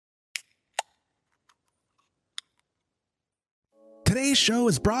Today's show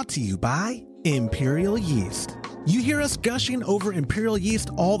is brought to you by Imperial Yeast. You hear us gushing over Imperial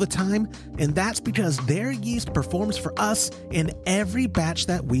Yeast all the time, and that's because their yeast performs for us in every batch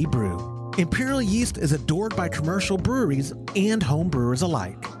that we brew. Imperial Yeast is adored by commercial breweries and home brewers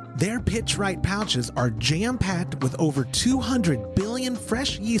alike. Their pitch right pouches are jam-packed with over 200 billion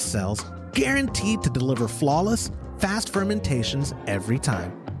fresh yeast cells, guaranteed to deliver flawless, fast fermentations every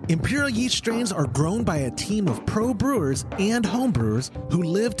time. Imperial Yeast strains are grown by a team of pro brewers and home brewers who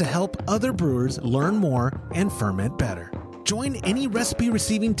live to help other brewers learn more and ferment better. Join any recipe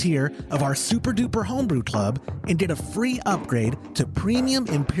receiving tier of our Super Duper Homebrew Club and get a free upgrade to premium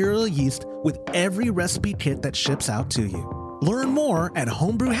Imperial Yeast with every recipe kit that ships out to you. Learn more at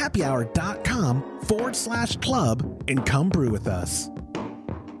homebrewhappyhour.com/club and come brew with us.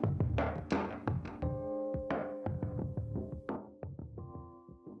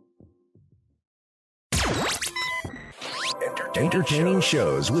 Entertaining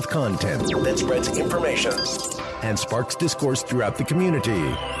shows with content that spreads information and sparks discourse throughout the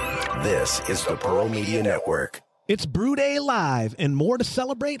community. This is the Pearl Media Network. It's Brew Day Live and more to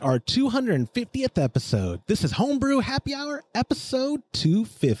celebrate our 250th episode. This is Homebrew Happy Hour, episode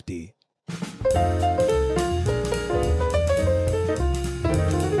 250.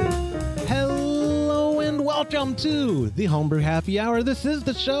 Welcome to the Homebrew Happy Hour. This is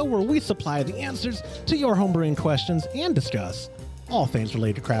the show where we supply the answers to your homebrewing questions and discuss all things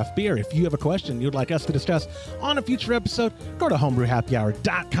related to craft beer. If you have a question you'd like us to discuss on a future episode, go to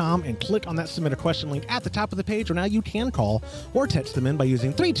homebrewhappyhour.com and click on that submit a question link at the top of the page, or now you can call or text them in by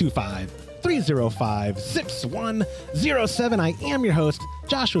using 325-305-6107. I am your host,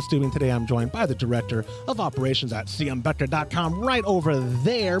 Joshua Stubing. Today I'm joined by the Director of Operations at cmbecker.com right over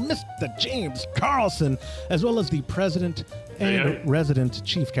there, Mr. James Carlson, as well as the President and Resident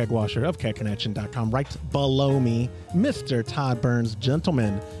Chief Keg Washer of kegconnection.com right below me, Mr. Todd Burns.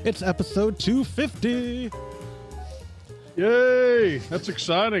 Gentlemen, it's episode 250. Yay! That's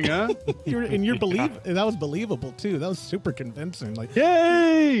exciting, huh? That was believable too. That was super convincing. Like,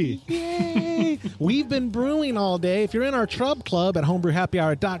 yay! Yay! We've been brewing all day. If you're in our Trub Club at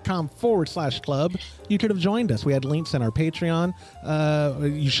homebrewhappyhour.com/club, you could have joined us. We had links in our Patreon.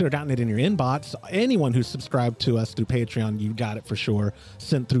 You should have gotten it in your inbox. Anyone who's subscribed to us through Patreon, you got it for sure,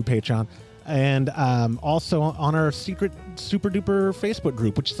 sent through Patreon. And also on our secret super duper Facebook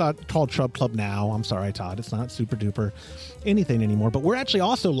group, which is called Trub Club now. I'm sorry, Todd, it's not super duper anything anymore, but we're actually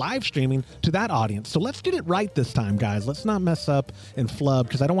also live streaming to that audience. So let's get it right this time, guys. Let's not mess up and flub,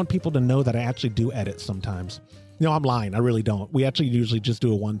 because I don't want people to know that I actually do edit sometimes. No, I'm lying. I really don't. We actually usually just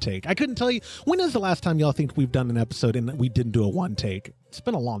do a one take. I couldn't tell you, when is the last time y'all think we've done an episode and we didn't do a one take? It's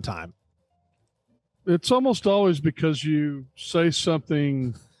been a long time. It's almost always because you say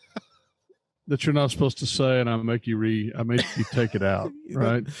something that you're not supposed to say, and I make you take it out,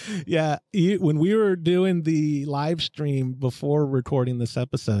 right? Yeah. When we were doing the live stream before recording this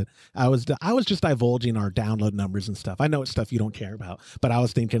episode, I was just divulging our download numbers and stuff. I know it's stuff you don't care about, but I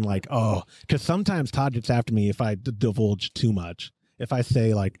was thinking like, because sometimes Todd gets after me if I divulge too much. If I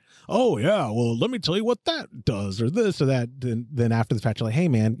say like, oh yeah, well, let me tell you what that does or this or that, then after the fact, you're like, hey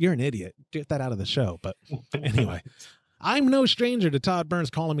man, you're an idiot. Get that out of the show. But anyway. I'm no stranger to Todd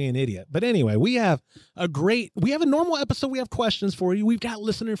Burns calling me an idiot. But anyway, we have a normal episode. We have questions for you. We've got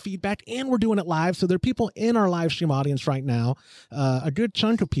listener feedback, and we're doing it live. So there are people in our live stream audience right now, a good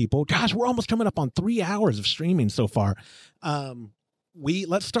chunk of people. Gosh, we're almost coming up on 3 hours of streaming so far.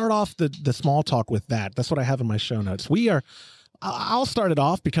 Let's start off the small talk with that. That's what I have in my show notes. I'll start it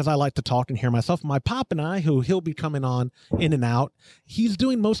off because I like to talk and hear myself. My pop and I, he'll be coming on in and out. He's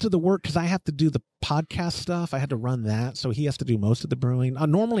doing most of the work because I have to do the podcast stuff. I had to run that, so he has to do most of the brewing.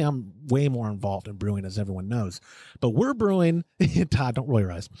 Normally, I'm way more involved in brewing, as everyone knows. But we're brewing, Todd, don't roll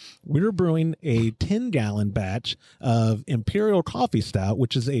your eyes. We're brewing a 10-gallon batch of Imperial Coffee Stout,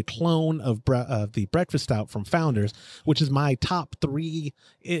 which is a clone of the Breakfast Stout from Founders, which is my top 3.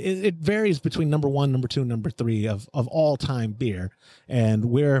 It varies between number 1, number 2, number 3 of all-time beer. And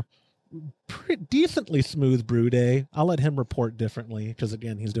we're decently smooth brew day. I'll let him report differently because,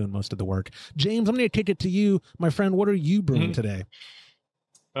 again, he's doing most of the work. James, I'm going to kick it to you, my friend. What are you brewing today?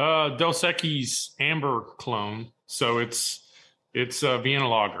 Dos Equis Amber clone. So it's Vienna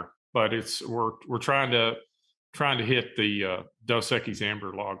lager, but we're trying to hit the Dos Equis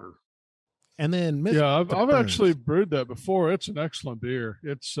Amber lager. And then I've actually brewed that before. It's an excellent beer.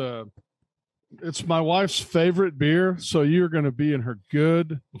 It's my wife's favorite beer, so you're going to be in her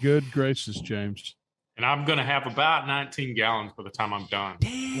good graces, James. And I'm going to have about 19 gallons by the time I'm done.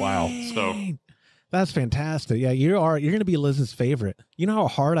 Dang. Wow. So That's fantastic. Yeah, you're going to be Liz's favorite. You know how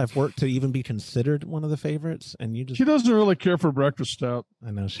hard I've worked to even be considered one of the favorites, and you just. She doesn't really care for breakfast stout.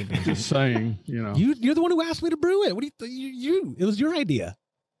 I know she does. Just saying, you know. You're the one who asked me to brew it. What do you? It was your idea.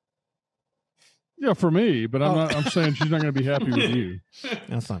 Yeah, for me, but I'm saying she's not going to be happy with you.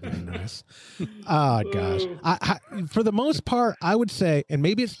 That's not very nice. Oh gosh. I for the most part, I would say, and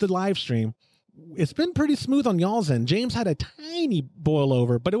maybe it's the live stream, it's been pretty smooth on y'all's end. James had a tiny boil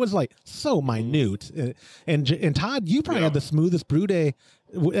over, but it was like so minute. And Todd, you probably had the smoothest brew day.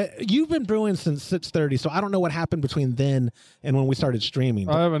 You've been brewing since 6:30, so I don't know what happened between then and when we started streaming.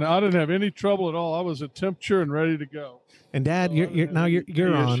 I didn't have any trouble at all. I was at temperature and ready to go. And Dad,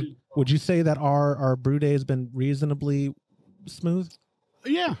 you're on. Would you say that our brew day has been reasonably smooth?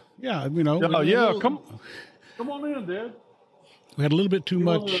 Yeah. You know. Oh yeah, come on in, Dad. We had a little bit too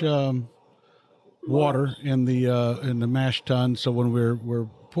much water in the mash tun, so when we're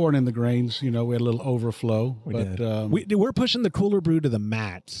pouring in the grains, you know, we had a little overflow. We're pushing the cooler brew to the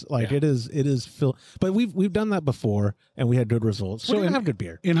max. Like it is filled. But we've done that before, and we had good results. So we have good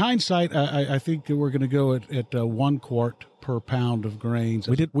beer. In hindsight, I think that we're going to go at 1 quart per pound of grains.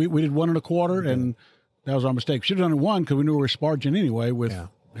 We did 1 1/4, and that was our mistake. Should have done it 1 because we knew we were sparging anyway with.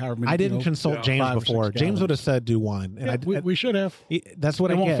 However many, I didn't consult James before. James would have said do 1. And we should have. That's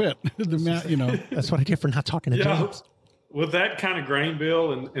what it I won't get. Fit. You know, that's what I get for not talking to James. With that kind of grain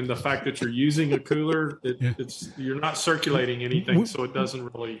bill and the fact that you're using a cooler, it's you're not circulating anything, so it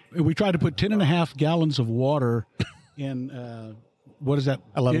doesn't really. We tried to put 10.5 gallons of water in. What is that?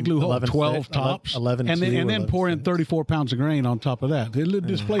 12 tops. 11, and then pour in 34 pounds of grain on top of that. The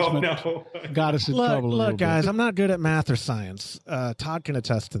displacement got us in trouble a little Look, guys, bit. I'm not good at math or science. Todd can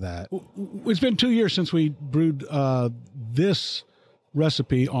attest to that. It's been 2 years since we brewed this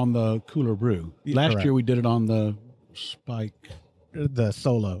recipe on the cooler brew. Last year we did it on the Spike. The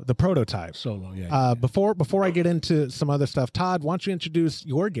solo, the prototype. Solo, yeah. Before I get into some other stuff, Todd, why don't you introduce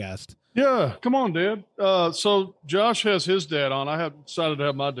your guest? Yeah, come on, Dad. So Josh has his dad on. I have decided to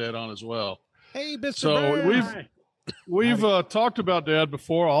have my dad on as well. Hey, Mr. So Burns. we've talked about Dad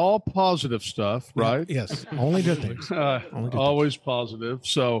before, all positive stuff, right? Yes, only good things. Always positive.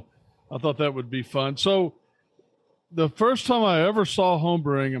 So I thought that would be fun. So the first time I ever saw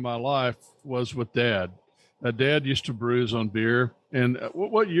homebrewing in my life was with Dad. Dad used to brew his own beer. And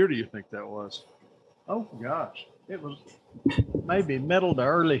what year do you think that was? Oh, gosh. It was maybe middle to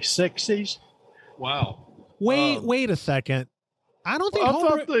early 60s. Wow. Wait a second. I don't think I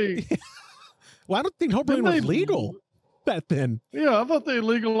don't think homebrewing was legal back then. Yeah, I thought they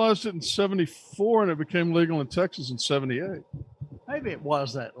legalized it in 74 and it became legal in Texas in 78. Maybe it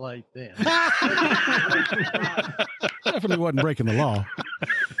was that late then. Definitely wasn't breaking the law.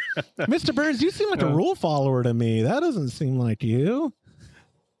 Mr. Burns, you seem like a rule follower to me. That doesn't seem like you.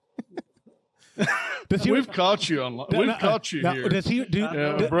 We've caught you on. We've caught you here. Does he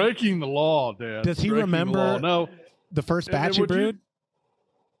breaking the law, Dad? Does he remember? The first batch you brewed.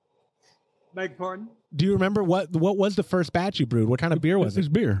 Beg pardon? Do you remember what was the first batch you brewed? What kind of beer was it? It was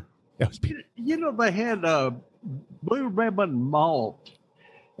beer. It was beer. You know, they had Blue Ribbon malt,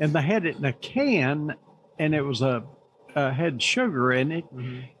 and they had it in a can, and it was had sugar in it,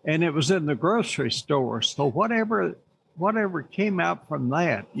 and it was in the grocery store. So whatever came out from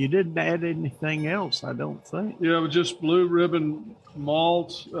that, you didn't add anything else, I don't think. Yeah, it was just Blue Ribbon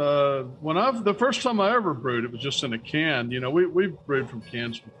malt. The first time I ever brewed, it was just in a can. You know, we've brewed from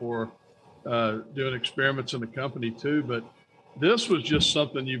cans before, doing experiments in the company too, but this was just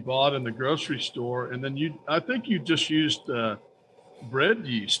something you bought in the grocery store, and then I think you just used bread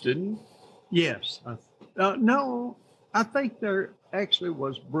yeast, didn't you? Yes. No, I think there actually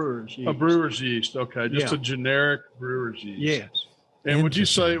was brewer's yeast. A brewer's yeast, okay. Just a generic brewer's yeast. Yes. And would you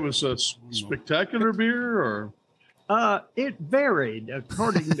say it was a spectacular beer, or? It varied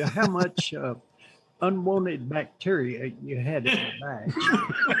according to how much unwanted bacteria you had in the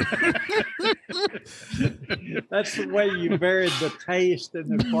batch. That's the way you varied the taste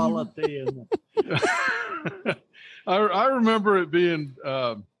and the quality. I remember it being...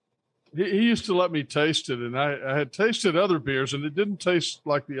 He used to let me taste it, and I had tasted other beers, and it didn't taste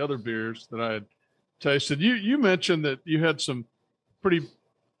like the other beers that I had tasted. You mentioned that you had some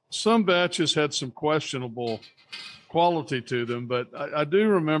batches had some questionable quality to them, but I do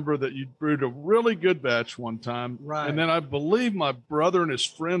remember that you brewed a really good batch one time, right? And then I believe my brother and his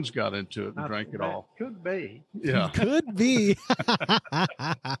friends got into it and drank it all. Could be, yeah, could be.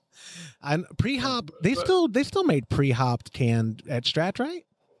 And pre-hop, they still made pre-hopped canned at Strat, right?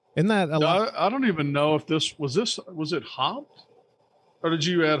 Isn't that a lot? I don't even know if was it hopped, or did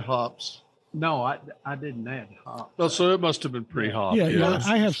you add hops? No, I didn't add hop. Oh, so it must have been pre-hop. Yeah.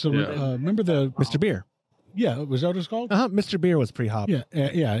 I have some. Remember the Mr. Beer? Yeah, was that what it's called? Mr. Beer was pre-hop. Yeah,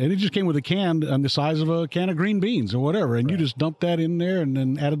 and it just came with a can on the size of a can of green beans or whatever, and you just dumped that in there and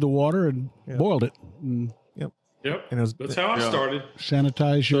then added the water and boiled it. And Yep. And That's how I started.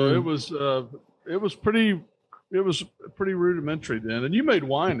 sanitize So your. it was pretty rudimentary then. And you made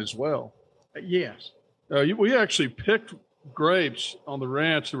wine as well. Yes. We actually picked grapes on the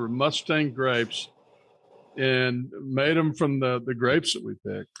ranch that were Mustang grapes and made them from the grapes that we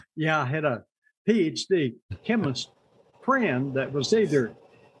picked. Yeah, I had a PhD chemist friend that was he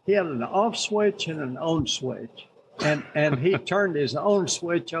had an off switch and an on switch. And he turned his on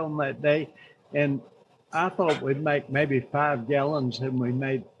switch on that day. And I thought we'd make maybe 5 gallons, and we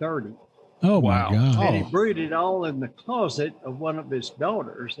made 30. Oh, Wow. my God. And he brewed it all in the closet of one of his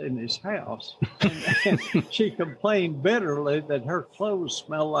daughters in his house. And she complained bitterly that her clothes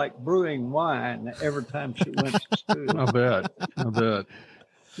smelled like brewing wine every time she went to school. I bet.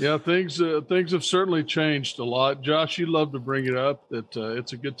 Yeah, things have certainly changed a lot. Josh, you love to bring it up that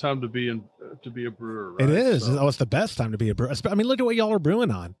it's a good time to be a brewer. Right? It is. So. It's the best time to be a brewer. I mean, look at what y'all are brewing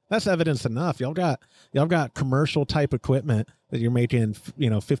on. That's evidence enough. Y'all got commercial type equipment that you're making,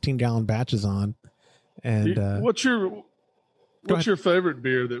 15-gallon batches on. And what's your favorite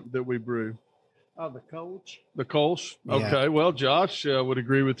beer that we brew? Oh, the Kolsch. The Kolsch. Yeah. Okay. Well, Josh would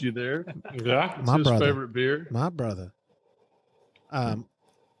agree with you there. Yeah. It's his favorite beer. My brother.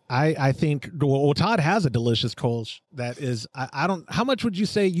 I think well, Todd has a delicious Kolsch that is. I don't. How much would you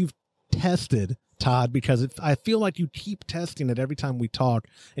say you've tested, Todd? Because I feel like you keep testing it every time we talk,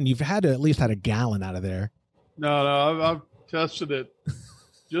 and you've had to at least had a gallon out of there. No, I've tested it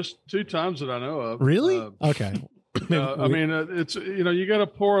just 2 times that I know of. Really? Okay. I mean, it's you got to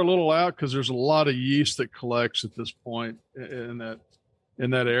pour a little out because there's a lot of yeast that collects at this point in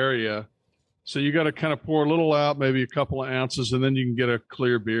that area. So you got to kind of pour a little out, maybe a couple of ounces, and then you can get a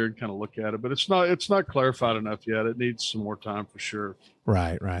clear beer and kind of look at it. But it's not clarified enough yet. It needs some more time for sure.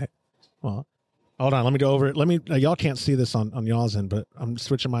 Right. Well, hold on. Let me go over it. Y'all can't see this on y'all's end, but I'm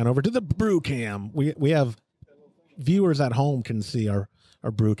switching mine over to the brew cam. We have viewers at home can see our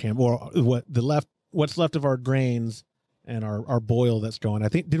brew cam or what's left of our grains and our boil that's going. I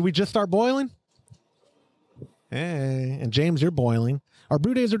think, did we just start boiling? Hey, and James, you're boiling. Our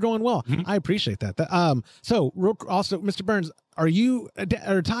brew days are going well. Mm-hmm. I appreciate that. So also, Mr. Burns,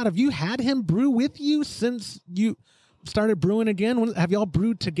 Todd, have you had him brew with you since you started brewing again? Have y'all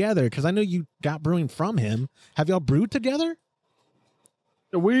brewed together? Because I know you got brewing from him. Have y'all brewed together?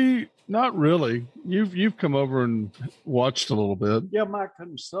 Not really. You've come over and watched a little bit. Yeah, my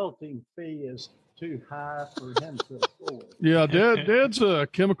consulting fee is too high for him to afford. Yeah, Dad's a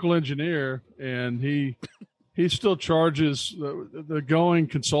chemical engineer, and he still charges the going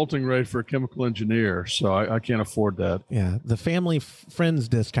consulting rate for a chemical engineer, so I can't afford that. Yeah, the family friends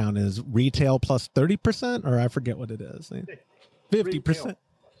discount is retail plus 30%, or I forget what it is. 50%.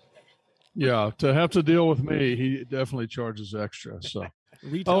 Yeah, to have to deal with me, he definitely charges extra. So,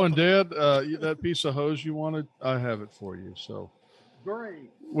 retail and Dad, that piece of hose you wanted, I have it for you. So,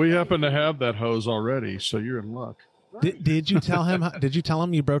 great. We happen to have that hose already, so you're in luck. Did you tell him? Did you tell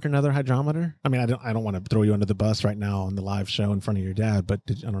him you broke another hydrometer? I mean, I don't want to throw you under the bus right now on the live show in front of your dad, but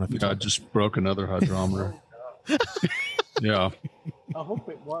I don't know if you. I just broke another hydrometer. Yeah. I hope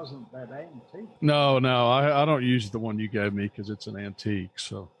it wasn't that antique. No, I don't use the one you gave me because it's an antique.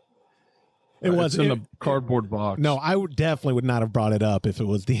 So it's in the cardboard box. No, I definitely would not have brought it up if it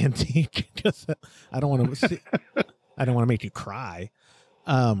was the antique because I don't want to make you cry.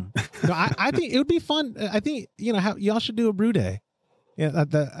 No, I think it would be fun. I think y'all should do a brew day. Yeah,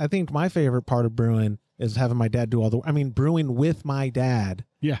 I think my favorite part of brewing is having my dad do all the. I mean, brewing with my dad.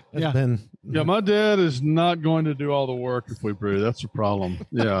 Yeah. My dad is not going to do all the work if we brew. That's a problem.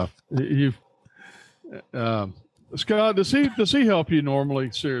 Yeah, Scott, does he help you normally?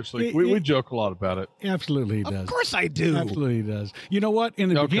 Seriously, we joke a lot about it. Absolutely, he does. Of course, I do. Absolutely, he does. You know what? In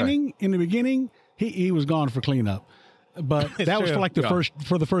the beginning, he was gone for cleanup. But that was for like the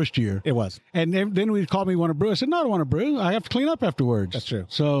first year. It was. And then he called me, want to brew. I said, no, I don't want to brew. I have to clean up afterwards. That's true.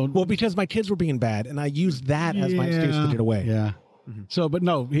 So, well, because my kids were being bad and I used that as my excuse to get away. Yeah. Mm-hmm. So, but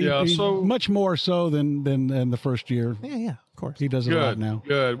no, he much more so than the first year. Yeah, of course. He does it a lot now.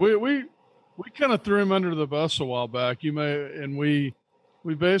 Good. We kind of threw him under the bus a while back. We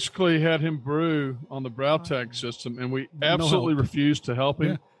basically had him brew on the Brautag system and we absolutely refused to help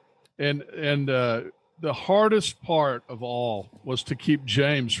him. Yeah. And the hardest part of all was to keep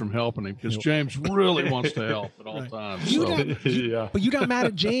James from helping him, because James really wants to help at all times. But you got mad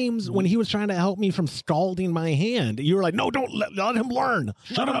at James when he was trying to help me from scalding my hand. You were like, no, don't let him learn.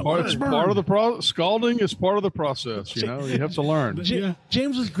 Shut up. It's part of the scalding is part of of the process. You know, you have to learn.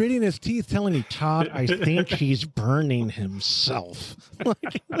 James was gritting his teeth, telling me, "Todd, I think he's burning himself."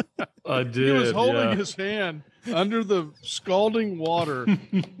 I did. He was holding his hand under the scalding water,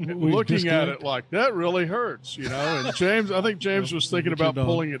 looking at it like that really hurts, you know. And James, I think James was thinking about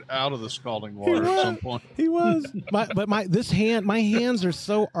pulling it out of the scalding water at some point. He was, my hands are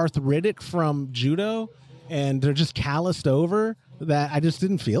so arthritic from judo, and they're just calloused over that I just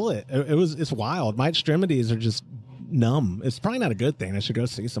didn't feel it. It's wild. My extremities are just numb. It's probably not a good thing. I should go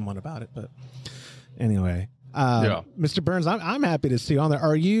see someone about it. But anyway, Mr. Burns, I'm happy to see you on there.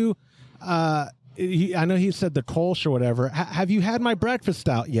 Are you? I know he said the Kolsch or whatever. Have you had my breakfast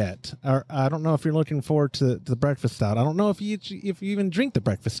stout yet? Or I don't know if you're looking forward to the breakfast stout. I don't know if you even drink the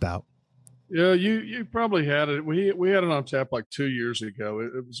breakfast stout. Yeah, you probably had it. We had it on tap like 2 years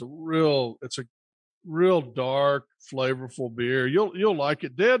ago. It's a real dark, flavorful beer. You'll like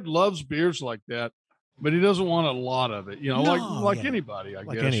it. Dad loves beers like that, but he doesn't want a lot of it. You know, like anybody, I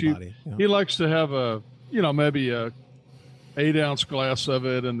guess. Anybody, he likes to have maybe a 8-ounce glass of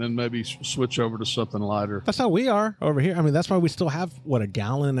it, and then maybe switch over to something lighter. That's how we are over here. I mean, that's why we still have a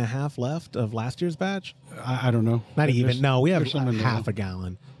gallon and a half left of last year's batch. I don't know. Not even. No, we have half a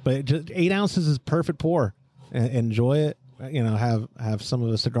gallon, but just 8 ounces is perfect pour. Enjoy it. You know, have some of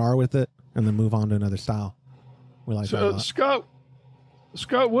a cigar with it, and then move on to another style. We like that a lot.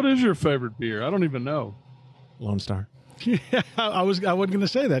 Scott, what is your favorite beer? I don't even know. Lone Star. Yeah, I wasn't going to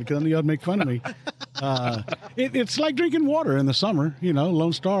say that because I knew y'all make fun of me. It's like drinking water in the summer. You know,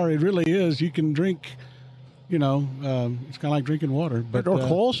 Lone Star. It really is. You can drink. You know, it's kind of like drinking water. But or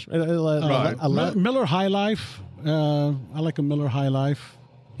Kolsch. Miller High Life. I like a Miller High Life.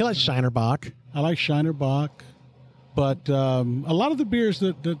 He likes Shiner Bock. I like Shiner Bock. But a lot of the beers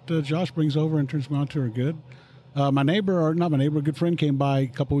that Josh brings over and turns me on to are good. My neighbor, or not my neighbor, a good friend came by a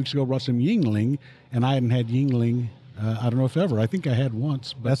couple weeks ago, brought some Yingling, and I hadn't had Yingling. I don't know if ever. I think I had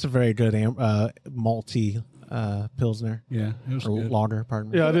once. But that's a very good malty Pilsner. Yeah, it was good. Lager,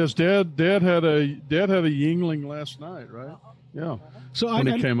 pardon me. Yeah, it is. Dad had a Yingling last night, right? Yeah. So when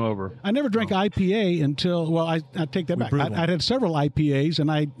he came over. I never drank IPA until, I take that back. I had several IPAs,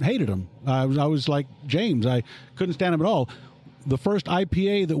 and I hated them. I was like James. I couldn't stand them at all. The first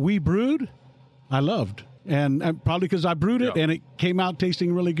IPA that we brewed, I loved. And probably because I brewed it and it came out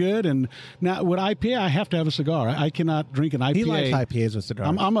tasting really good. And now with IPA, I have to have a cigar. I cannot drink an IPA. He likes IPAs with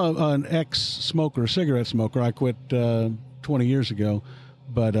cigars. I'm an ex-smoker, cigarette smoker. I quit 20 years ago.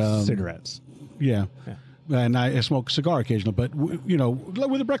 But cigarettes. Yeah. And I smoke a cigar occasionally. But,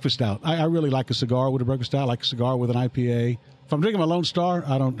 with a breakfast stout. I really like a cigar with a breakfast stout. I like a cigar with an IPA. If I'm drinking my Lone Star,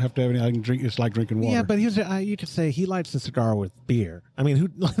 I don't have to have any. I can drink. It's like drinking water. Yeah, but you could say he likes the cigar with beer. I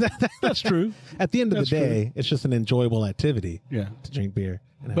mean, that's true. At the end of the day, it's just an enjoyable activity. Yeah, to drink beer.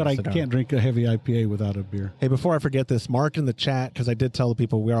 But I can't drink a heavy IPA without a beer. Hey, before I forget this, Mark in the chat, because I did tell the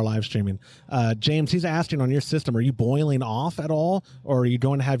people we are live streaming. James, he's asking on your system: are you boiling off at all, or are you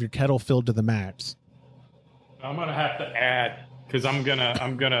going to have your kettle filled to the max? I'm gonna have to add because I'm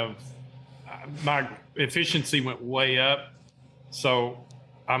gonna. My efficiency went way up. So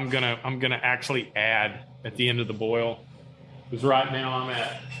I'm gonna actually add at the end of the boil, because right now I'm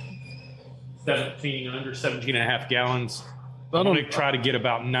at 17 and a half gallons. I'm going to try to get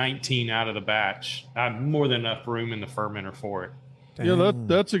about 19 out of the batch. I have more than enough room in the fermenter for it. Dang. Yeah,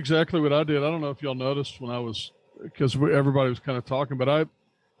 that's exactly what I did. I don't know if y'all noticed when I was, because everybody was kind of talking, but I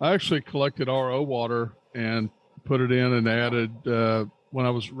actually collected RO water and put it in and added when I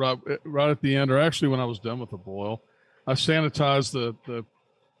was right at the end, or actually when I was done with the boil. I sanitized the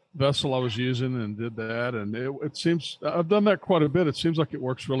vessel I was using and did that. And it seems, I've done that quite a bit. It seems like it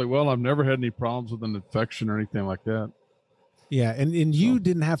works really well. I've never had any problems with an infection or anything like that. Yeah. And you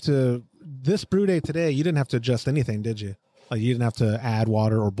didn't have to, this brew day today, you didn't have to adjust anything, did you? Like you didn't have to add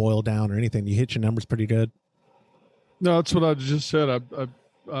water or boil down or anything. You hit your numbers pretty good. No, that's what I just said.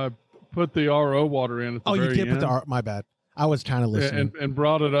 I put the RO water in at the very end. You did put the my bad. I was kind of listening. And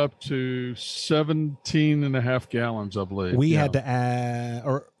brought it up to 17 and a half gallons, I believe. We had to add,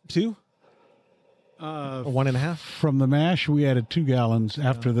 or 2? Or 1.5? From the mash, we added 2 gallons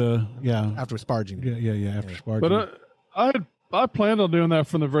after after sparging. Yeah, after sparging. But I planned on doing that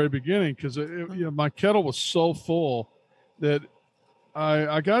from the very beginning, because my kettle was so full that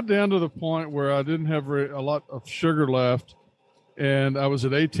I got down to the point where I didn't have a lot of sugar left. And I was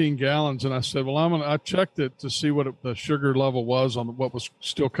at 18 gallons, and I said, well, I checked it to see what the sugar level was on what was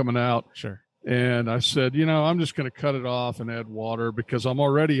still coming out. Sure. And I said, I'm just going to cut it off and add water because I'm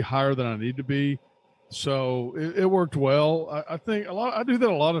already higher than I need to be. So it worked well. I think I do that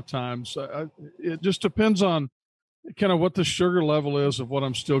a lot of times. It just depends on kind of what the sugar level is of what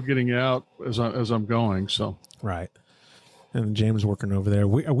I'm still getting out as I'm going. So right. And James working over there.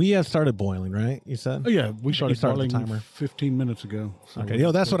 We have started boiling, right? You said? Oh yeah, we started boiling the timer 15 minutes ago. So okay,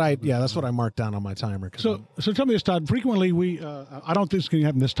 that's what I marked down on my timer. So tell me this, Todd. Frequently, I don't think it's going to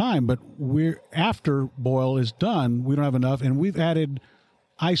happen this time, but after boil is done, we don't have enough, and we've added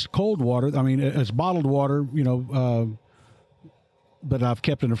ice cold water. I mean, it's bottled water, but I've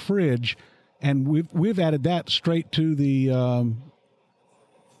kept in a fridge, and we've added that straight to the.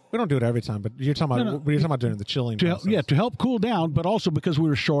 We don't do it every time, but you're talking about doing the chilling process. To help cool down, but also because we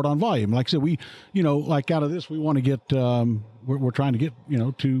were short on volume. Like I said, we, like out of this, we want to get, we're trying to get,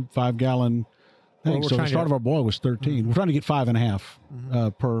 2 5-gallon things. So the start of our boil was 13. Mm-hmm. We're trying to get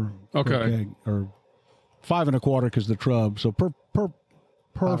 5.5 per keg, or 5 1/4 because the trub. So per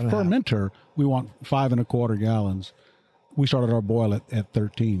fermenter, we want 5 1/4 gallons. We started our boil at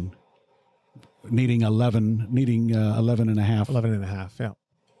 13, needing 11 and a half. 11 and a half, yeah.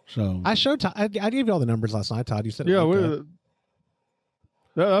 So I showed Todd. I gave you all the numbers last night, Todd. You said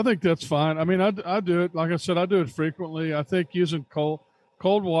I think that's fine. I mean, I do it. Like I said, I do it frequently. I think using cold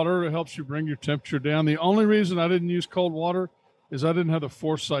water helps you bring your temperature down. The only reason I didn't use cold water is I didn't have the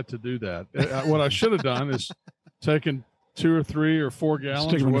foresight to do that. What I should have done is taken 2 or 3 or 4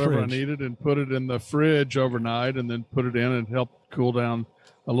 gallons or whatever I needed and put it in the fridge overnight and then put it in and help cool down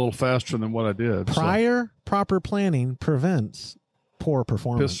a little faster than what I did. Proper planning prevents poor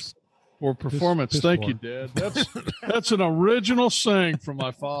performance. Poor performance. Thank you, Dad. That's an original saying from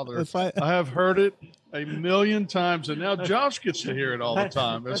my father. I have heard it a million times, and now Josh gets to hear it all the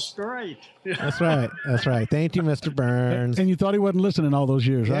time. That's great. That's right. That's right. Thank you, Mr. Burns. And you thought he wasn't listening all those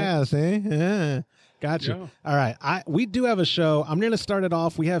years, right? Yeah, see? Yeah. Gotcha. Yeah. All right. We do have a show. I'm going to start it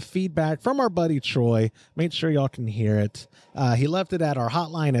off. We have feedback from our buddy Troy. Make sure y'all can hear it. He left it at our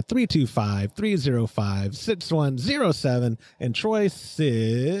hotline at 325-305-6107. And Troy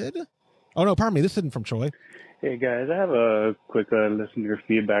said, oh, no, pardon me. This isn't from Troy. Hey, guys. I have a quick listener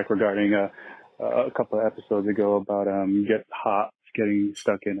feedback regarding a couple of episodes ago about hops getting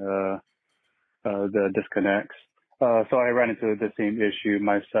stuck in the disconnects. So I ran into the same issue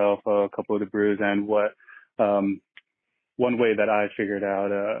myself, a couple of the brews, and what one way that I figured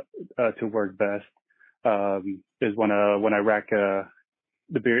out to work best is when I rack the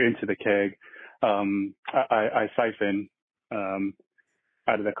beer into the keg, I siphon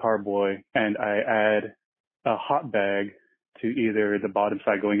out of the carboy and I add a hot bag to either the bottom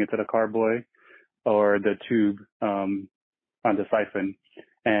side going into the carboy or the tube on the siphon.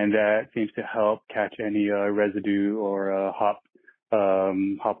 And that seems to help catch any residue or hop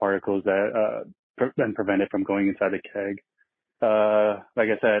particles that and prevent it from going inside the keg. Like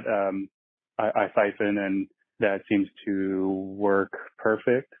I said, I siphon, and that seems to work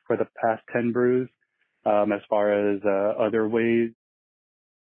perfect for the past 10 brews. As far as other ways,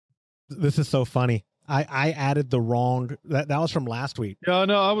 this is so funny. I added the wrong. That was from last week. Yeah,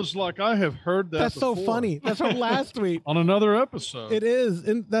 no, I was like, I have heard that. That's before. So funny. That's from last week on another episode. It is,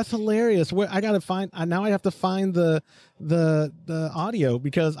 and that's hilarious. I got to find now. I have to find the audio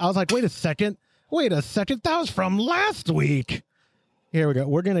because I was like, wait a second. That was from last week. Here we go.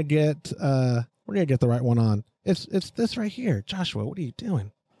 We're gonna get the right one on. It's this right here. Joshua, what are you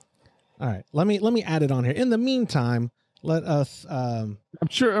doing? All right, let me add it on here. In the meantime, let us. I'm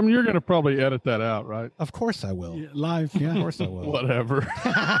sure. You're going to probably edit that out, right? Of course I will. Yeah, live. Yeah, of course I will. Whatever.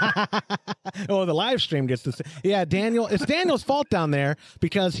 Oh, the live stream gets to. Yeah, Daniel. It's Daniel's fault down there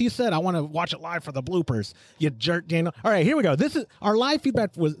because he said I want to watch it live for the bloopers. You jerk, Daniel. All right, here we go. This is our live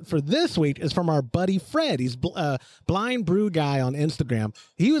feedback for this week is from our buddy Fred. He's blind brew guy on Instagram.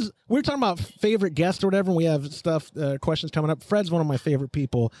 We were talking about favorite guests or whatever. And we have questions coming up. Fred's one of my favorite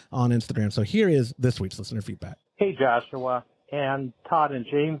people on Instagram. So here is this week's listener feedback. Hey, Joshua and Todd and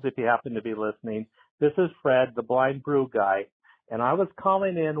James, if you happen to be listening. This is Fred, the blind brew guy, and I was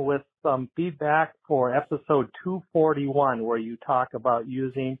calling in with some feedback for episode 241, where you talk about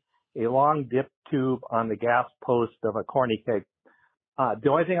using a long dip tube on the gas post of a corny keg. The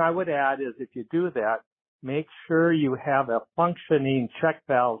only thing I would add is if you do that, make sure you have a functioning check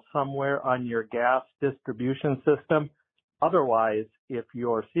valve somewhere on your gas distribution system. Otherwise, if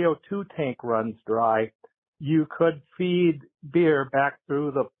your CO2 tank runs dry, you could feed beer back through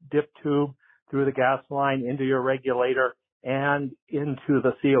the dip tube, through the gas line, into your regulator, and into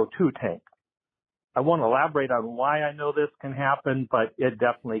the CO2 tank. I won't elaborate on why I know this can happen, but it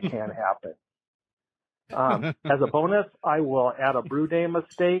definitely can happen. As a bonus, I will add a brew day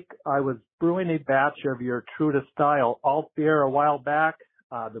mistake. I was brewing a batch of your true to style alt beer a while back.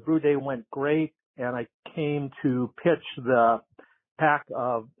 The brew day went great, and I came to pitch the pack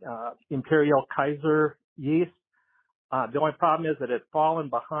of Imperial Kaiser yeast. The only problem is that it had fallen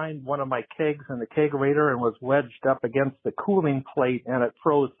behind one of my kegs in the kegerator and was wedged up against the cooling plate, and it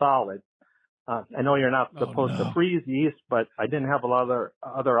froze solid. I know you're not supposed to freeze yeast, but I didn't have a lot of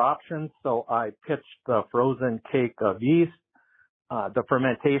other options, so I pitched the frozen cake of yeast. The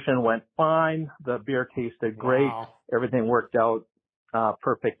fermentation went fine. The beer tasted great. Wow. Everything worked out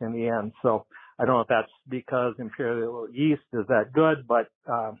perfect in the end. So I don't know if that's because Imperial Yeast is that good, but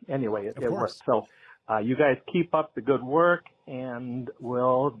anyway, it worked. So you guys keep up the good work, and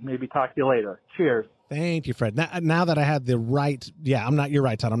we'll maybe talk to you later. Cheers. Thank you, Fred. Now that I had the right, you're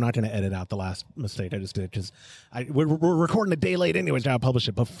right, Todd. I'm not going to edit out the last mistake I just did because we're recording a day late anyways. I'll publish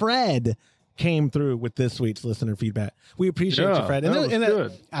it. But Fred came through with this week's listener feedback. We appreciate you, Fred. And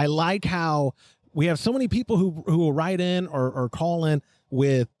good. I like how we have so many people who will write in or call in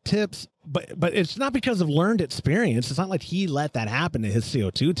with tips, but it's not because of learned experience. It's not like he let that happen to his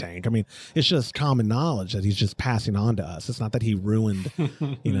CO2 tank. I mean, it's just common knowledge that he's just passing on to us. It's not that he ruined,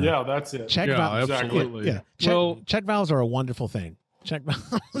 Yeah, that's it. Check valves, absolutely. Check valves are a wonderful thing. Check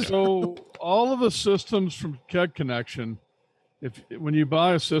valves. So all of the systems from Keg Connection, when you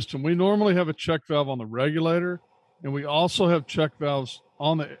buy a system, we normally have a check valve on the regulator, and we also have check valves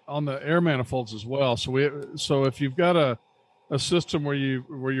on the air manifolds as well. So if you've got a system where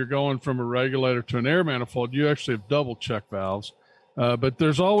you're going from a regulator to an air manifold, you actually have double check valves. But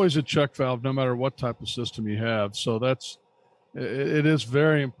there's always a check valve no matter what type of system you have. So it is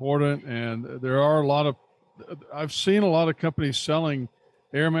very important. And there are I've seen a lot of companies selling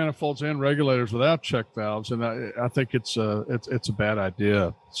air manifolds and regulators without check valves. And I think it's a bad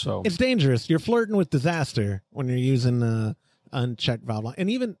idea. So it's dangerous. You're flirting with disaster when you're using unchecked valve line. And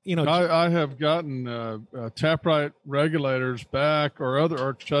even, I have gotten Taprite regulators back or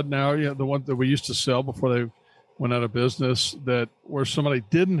Chud now, the one that we used to sell before they went out of business, where somebody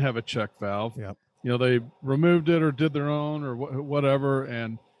didn't have a check valve. Yep. They removed it or did their own or whatever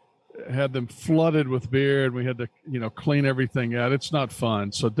and had them flooded with beer, and we had to, clean everything out. It's not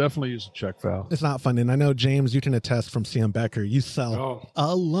fun. So definitely use a check valve. It's not fun. And I know, James, you can attest from CM Becker, you sell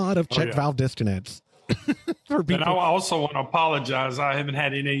a lot of check valve disconnects. For people. And I also want to apologize. I haven't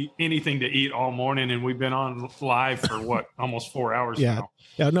had anything to eat all morning, and we've been on live for almost 4 hours now.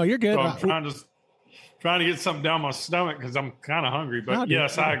 Yeah, no, you're good. So I'm trying to get something down my stomach because I'm kind of hungry. But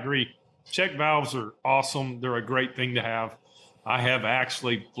yes, I agree. Check valves are awesome. They're a great thing to have. I have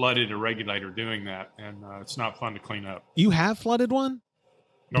actually flooded a regulator doing that, and it's not fun to clean up. You have flooded one?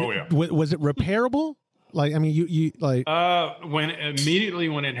 Oh yeah. Was it repairable? Like, I mean, you like when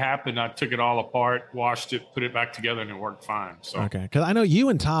it happened, I took it all apart, washed it, put it back together, and it worked fine. So okay, because I know you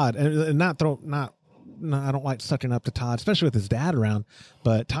and Todd, and I don't like sucking up to Todd, especially with his dad around.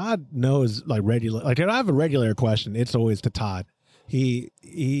 But Todd knows like regular. Like, if I have a regular question, it's always to Todd. I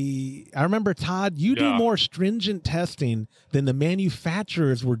remember, Todd, you do more stringent testing than the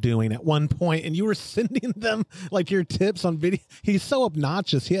manufacturers were doing at one point, and you were sending them like your tips on video. He's so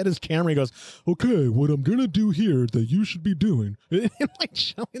obnoxious. He had his camera. He goes, "Okay, what I'm gonna do here that you should be doing," and like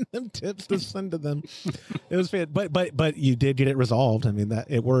showing them tips to send to them. It was fan, but you did get it resolved. I mean, that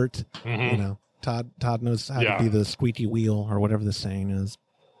it worked. Mm-hmm. Todd knows how to be the squeaky wheel or whatever the saying is.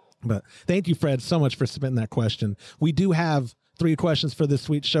 But thank you, Fred, so much for submitting that question. We do have 3 questions for this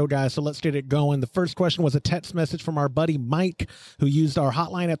sweet show, guys, so let's get it going. The first question was a text message from our buddy Mike, who used our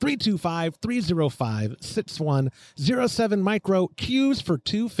hotline at 325-305-6107. Micro Q's for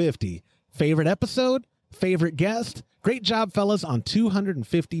 250. Favorite episode? Favorite guest? Great job, fellas, on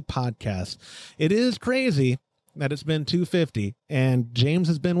 250 podcasts. It is crazy that it's been 250, and James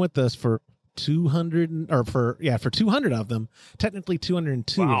has been with us for 200 of them, technically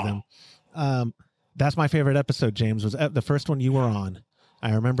 202 of them. That's my favorite episode, James, was the first one you were on.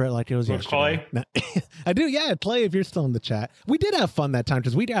 I remember it like it was yesterday. Clay? I do, yeah, Clay, if you're still in the chat. We did have fun that time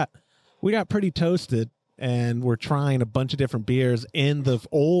because we got pretty toasted, and we're trying a bunch of different beers in the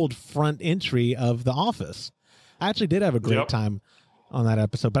old front entry of the office. I actually did have a great time on that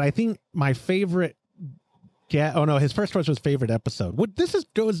episode, but I think my favorite his first question was favorite episode.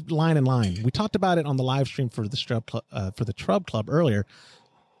 Goes line in line. We talked about it on the live stream for the Trub Club earlier.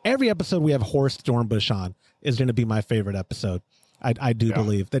 Every episode we have Horst Dornbush on is going to be my favorite episode. I do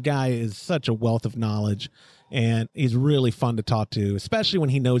believe the guy is such a wealth of knowledge, and he's really fun to talk to, especially when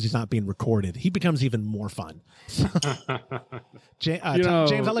he knows he's not being recorded. He becomes even more fun. James,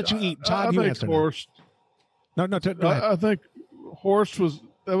 I'll let you eat. Todd, you answer. Horst. No, go ahead. I think Horst was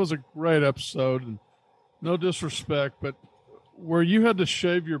a great episode, and no disrespect, but where you had to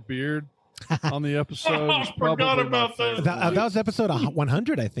shave your beard on the episode is probably Forgot my about that. favorite. That was episode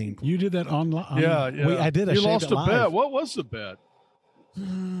 100, I think. You did that online. Yeah. I did. I You shaved lost it a live. bet. What was the bet? I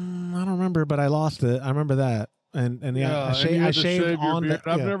don't remember, but I lost it. I remember that. And yeah, and you I had to shaved shave your on beard.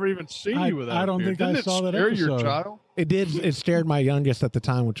 the. I've Yeah. never even seen you with that. I don't beard. think I Didn't saw it that scare your episode. child? It did. It scared my youngest at the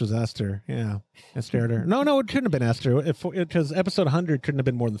time, which was Esther. Yeah, it scared her. No, it couldn't have been Esther. Because episode 100 couldn't have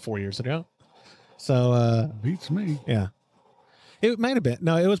been more than 4 years ago. So Beats me. yeah. It might have been.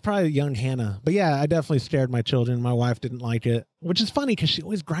 No, it was probably young Hannah. But yeah, I definitely scared my children. My wife didn't like it, which is funny because she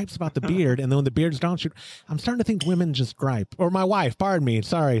always gripes about the beard. And then when the beard's gone, I'm starting to think women just gripe. Or my wife, pardon me.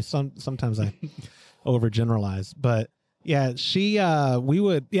 Sorry. Sometimes I overgeneralize. But yeah,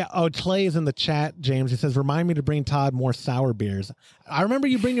 Clay's in the chat, James. He says, remind me to bring Todd more sour beers. I remember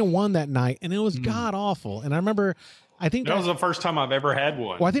you bringing one that night, and it was god awful. And I remember... I think that was the first time I've ever had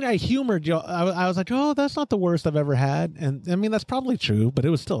one. Well, I think I humored you. I was like, oh, that's not the worst I've ever had. And I mean, that's probably true, but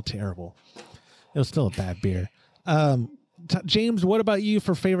it was still terrible. It was still a bad beer. James, what about you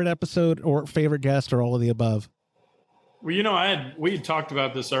for favorite episode or favorite guest or all of the above? Well, we had talked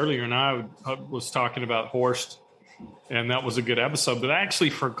about this earlier, and I was talking about Horst, and that was a good episode. But I actually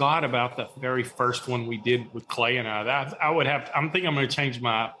forgot about the very first one we did with Clay and I. I'm thinking I'm going to change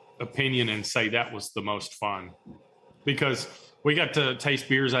my opinion and say that was the most fun. Because we got to taste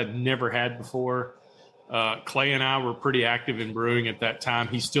beers I'd never had before. Clay and I were pretty active in brewing at that time.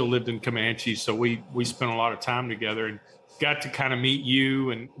 He still lived in Comanche, so we spent a lot of time together and got to kind of meet you,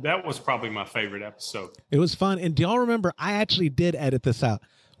 and that was probably my favorite episode. It was fun. And do y'all remember, I actually did edit this out.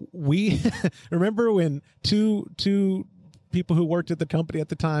 We remember when two people who worked at the company at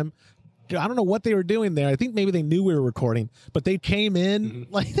the time, I don't know what they were doing there. I think maybe they knew we were recording, but they came in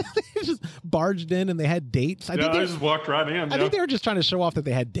like they just barged in and they had dates. I think they just walked right in. I think they were just trying to show off that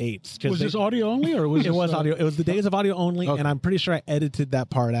they had dates. Was this audio only, or was it was audio? It was the days of audio only, Okay. and I'm pretty sure I edited that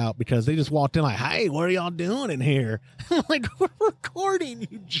part out because they just walked in like, "Hey, what are y'all doing in here?" I'm like, "We're recording,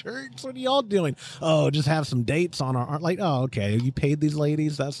 you jerks. What are y'all doing?" "Oh, just have some dates on our." Like, "Oh, okay. You paid these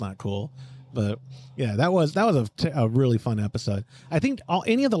ladies? That's not cool." But yeah, that was a really fun episode. I think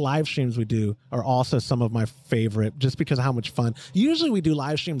any of the live streams we do are also some of my favorite, just because of how much fun. Usually we do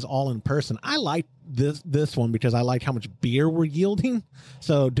live streams all in person. I like this one because I like how much beer we're yielding.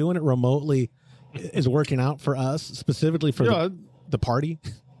 So doing it remotely is working out for us, specifically for the party.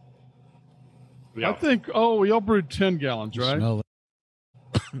 I think. Oh, y'all brewed 10 gallons, right? Smell it.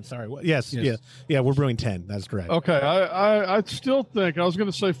 Sorry. Yes. Yeah. We're brewing 10. That's correct. Okay. I still think I was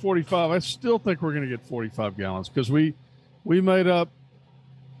going to say 45. I still think we're going to get 45 gallons because we made up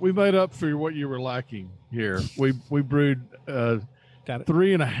for what you were lacking here. We brewed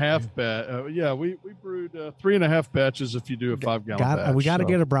 3.5 batch. We brewed 3.5 batches if you do a 5 gallon batch. We got to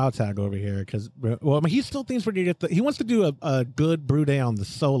get a Brautag over here because he still thinks we're going to get he wants to do a good brew day on the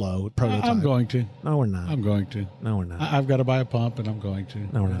solo prototype. I'm going to. No, we're not. I'm going to. No, we're not. I've got to buy a pump, and I'm going to.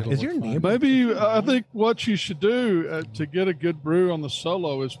 No, we're not. Is your neighbor? Maybe I think what you should do to get a good brew on the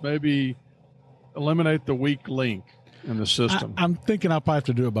solo is maybe eliminate the weak link in the system. I'm thinking I'll probably have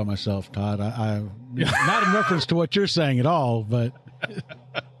to do it by myself, Todd. I not in reference to what you're saying at all, but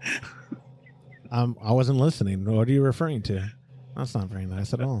I wasn't listening. What are you referring to? That's not very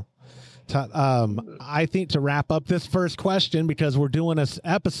nice at all. I think to wrap up this first question, because we're doing this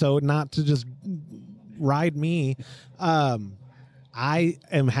episode not to just ride me. I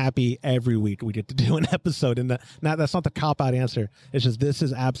am happy every week we get to do an episode, and that's not the cop-out answer. It's just this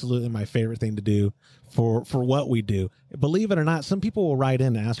is absolutely my favorite thing to do for what we do. Believe it or not, some people will write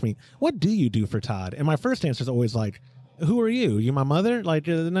in and ask me, "What do you do for Todd?" And my first answer is always like, "Who are you? You my mother? Like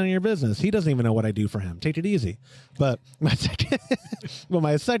none of your business." He doesn't even know what I do for him. Take it easy. But my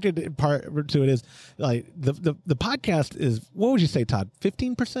second part to it is like the podcast is, what would you say, Todd?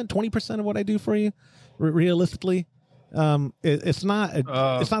 15%, 20% of what I do for you, realistically. It's not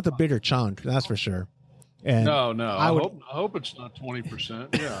the bigger chunk, that's for sure. And no. I hope it's not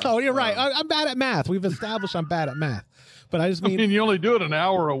 20%. Yeah. Oh, you're right. I'm bad at math. We've established I'm bad at math, but I just mean you only do it an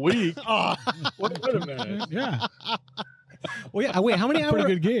hour a week. Wait a minute. yeah. Well, yeah. Wait, how many hours?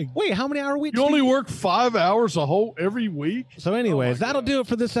 Pretty good gig. Wait, how many hour weeks? You only work 5 hours every week. So, anyways, that'll do it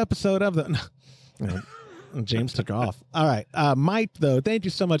for this episode of the. James took off. All right. Mike, though, thank you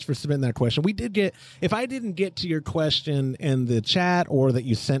so much for submitting that question. We did get, if I didn't get to your question in the chat or that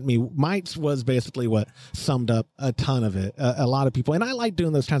you sent me, Mike's was basically what summed up a ton of it. A lot of people, and I like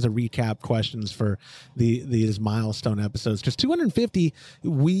doing those kinds of recap questions for these milestone episodes. Just 250,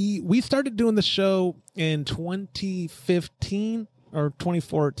 we started doing the show in 2015 or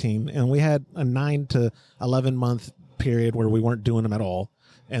 2014, and we had a 9 to 11 month period where we weren't doing them at all.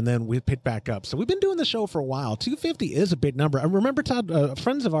 and then we picked back up. So we've been doing the show for a while. 250 is a big number. I remember, Todd,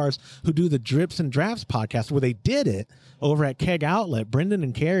 friends of ours who do the Drips and Drafts podcast, where they did it over at Keg Outlet, Brendan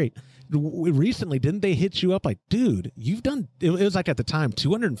and Carrie. Recently, didn't they hit you up like, dude, you've done, it was like at the time,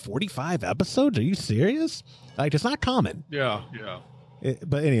 245 episodes? Are you serious? Like, it's not common. Yeah.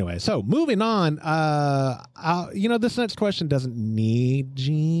 But anyway, so moving on, this next question doesn't need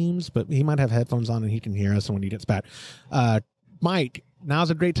James, but he might have headphones on and he can hear us when he gets back. Mike, now's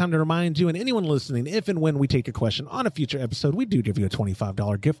a great time to remind you and anyone listening, if and when we take a question on a future episode, we do give you a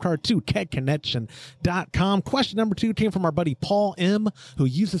 $25 gift card to kegconnection.com. Question number 2 came from our buddy Paul M., who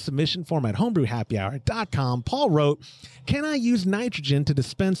used the submission form at homebrewhappyhour.com. Paul wrote, can I use nitrogen to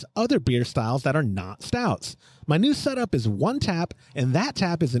dispense other beer styles that are not stouts? My new setup is one tap, and that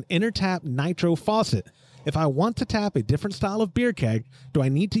tap is an inner tap nitro faucet. If I want to tap a different style of beer keg, do I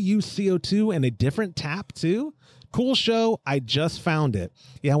need to use CO2 and a different tap too? Cool show. I just found it.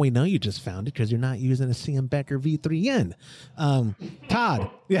 Yeah, we know you just found it because you're not using a CM Becker V3N. Todd.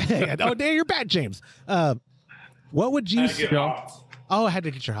 Yeah. Oh, there you're back, James. What would you say? Oh, I had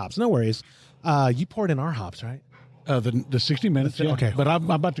to get your hops. No worries. You poured in our hops, right? The 60 minutes. Yeah. Okay. But I'm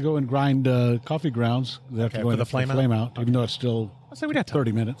about to go and grind coffee grounds. They have to go for in the flame out? even though it's still I'll say we got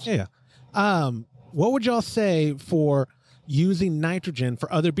 30 minutes. Yeah. What would y'all say for using nitrogen for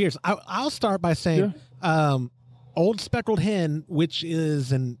other beers? I'll start by saying Old Speckled Hen, which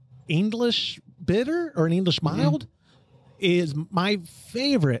is an English bitter or an English mild, is my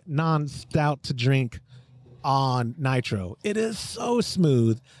favorite non-stout to drink on nitro. It is so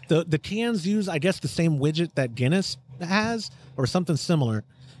smooth. The cans use, I guess, the same widget that Guinness has or something similar,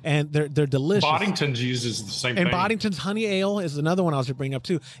 and they're delicious. Boddington's uses the same thing. And Boddington's Honey Ale is another one I was going to bring up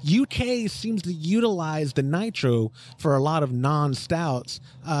too. UK seems to utilize the nitro for a lot of non-stouts.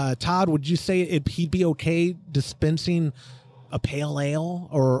 Todd, would you say he'd be okay dispensing a pale ale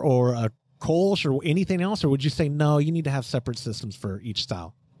or a Kolsch or anything else, or would you say no, you need to have separate systems for each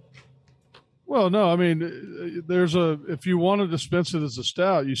style? Well, no, I mean, if you want to dispense it as a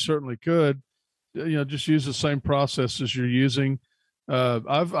stout, you certainly could. Just use the same process as you're using.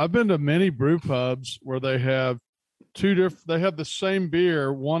 I've been to many brew pubs where they have they have the same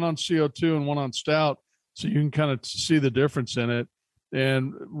beer, one on CO2 and one on stout, so you can kind of see the difference in it.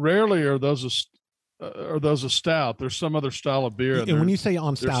 And rarely are those a stout. There's some other style of beer. And when you say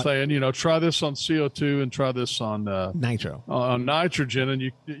on stout, they're saying, try this on CO2 and try this on nitro, on nitrogen, and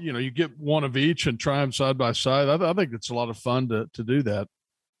you get one of each and try them side by side. I think it's a lot of fun to do that.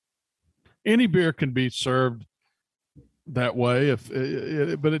 Any beer can be served that way,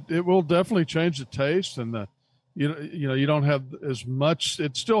 but it will definitely change the taste, and you don't have as much.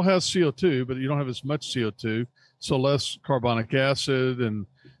 It still has CO2, but you don't have as much CO2, so less carbonic acid and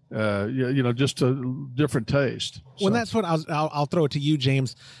just a different taste. Well, that's what I'll throw it to you,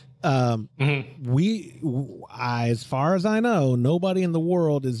 James. As far as I know, nobody in the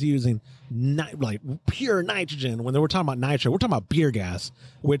world is using pure nitrogen. When we're talking about nitro, we're talking about beer gas,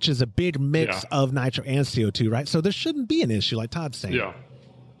 which is a big mix of nitro and CO2, right? So there shouldn't be an issue, like Todd's saying. Yeah.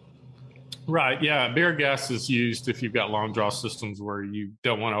 Right. Yeah. Beer gas is used if you've got long draw systems where you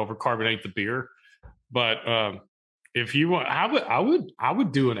don't want to overcarbonate the beer. But if you want, I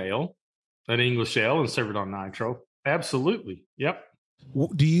would do an English ale, and serve it on nitro. Absolutely. Yep.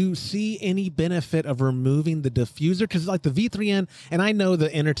 Do you see any benefit of removing the diffuser? Because like the V3N, and I know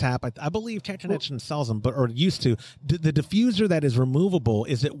the inner tap, I believe Keg Connection sells them, or used to. The diffuser that is removable,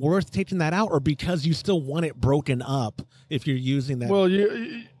 is it worth taking that out, or because you still want it broken up if you're using that? Well,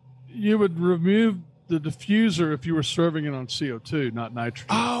 you would remove the diffuser if you were serving it on CO2, not nitrogen.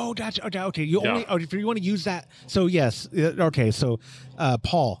 Oh, gotcha. Okay. If you want to use that. So yes. Okay. So,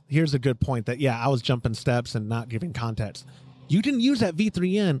 Paul, here's a good point that, I was jumping steps and not giving context. You can use that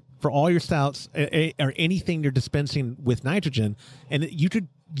V3N for all your stouts or anything you're dispensing with nitrogen, and you could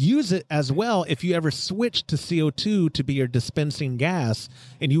use it as well if you ever switch to CO2 to be your dispensing gas,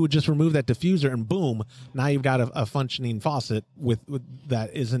 and you would just remove that diffuser, and boom, now you've got a functioning faucet with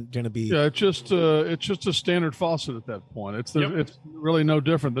that isn't going to be. Yeah, it's just a standard faucet at that point. It's really no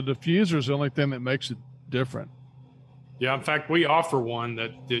different. The diffuser is the only thing that makes it different. Yeah, in fact, we offer one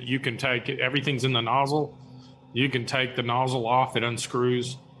that you can take. Everything's in the nozzle. You can take the nozzle off, it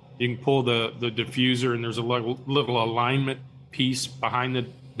unscrews. You can pull the diffuser, and there's a little alignment piece behind the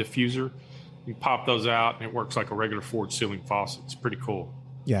diffuser. You pop those out, and it works like a regular Ford ceiling faucet. It's pretty cool.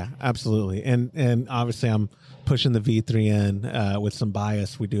 Yeah, absolutely. And obviously I'm pushing the V3N with some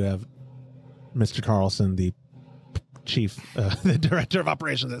bias. We do have Mr. Carlson, the the director of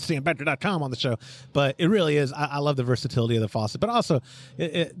operations at cmbector.com on the show. But it really is. I love the versatility of the faucet, but also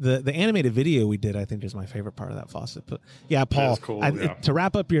the animated video we did, I think, is my favorite part of that faucet. But yeah, Paul, cool, to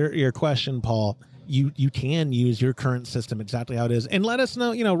wrap up your question, Paul, you can use your current system exactly how it is, and let us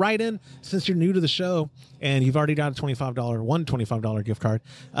know. Write in, since you're new to the show and you've already got a $25 gift card.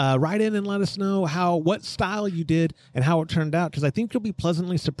 Write in and let us know what style you did and how it turned out, because I think you'll be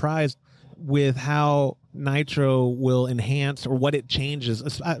pleasantly surprised with how nitro will enhance or what it changes.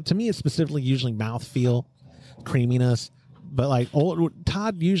 To me, it's specifically usually mouthfeel, creaminess, but like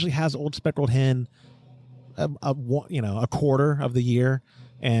Todd usually has Old Speckled Hen a quarter of the year,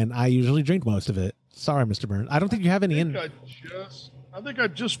 and I usually drink most of it. Sorry, Mr. Burns. I don't think you have any in. I think I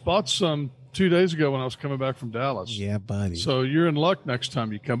just bought some 2 days ago when I was coming back from Dallas. Yeah, buddy. So you're in luck next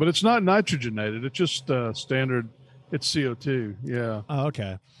time you come. But it's not nitrogenated. It's just standard. It's CO2. Yeah. Oh,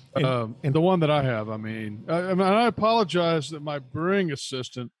 okay. And the one that I have, I apologize that my brewing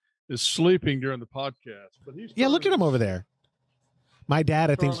assistant is sleeping during the podcast. But look at him over there. My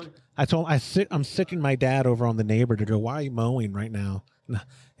dad, I think, I'm sicking my dad over on the neighbor to go, why are you mowing right now?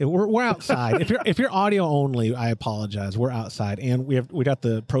 We're outside. if you're audio only, I apologize. We're outside, and we got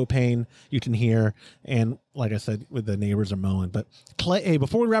the propane you can hear, and like I said, with the neighbors are mowing. But Clay, hey,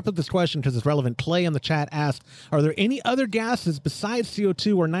 before we wrap up this question, because it's relevant, Clay in the chat asked, are there any other gases besides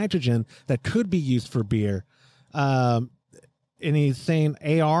CO2 or nitrogen that could be used for beer? And he's saying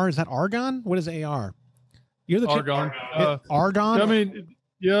AR. Is that argon? What is AR? You're the argon. Argon. I mean,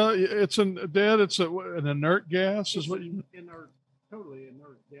 yeah, it's an inert gas, is what you. Totally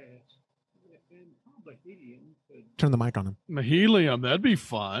inert gas. And probably helium. Turn the mic on him. The helium, that'd be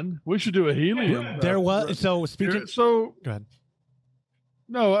fun. We should do a helium. Go ahead.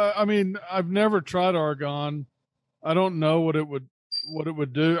 No, I've never tried argon. I don't know what it would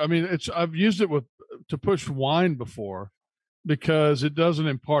do. I've used it to push wine before, because it doesn't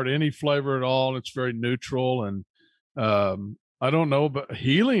impart any flavor at all. It's very neutral, and I don't know, but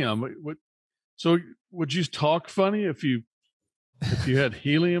helium. So would you talk funny if you had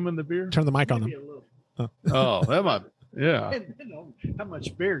helium in the beer? Turn the mic on him. Oh, that might, yeah. Depending on how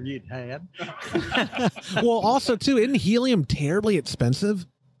much beer you'd had. Well, also too, isn't helium terribly expensive?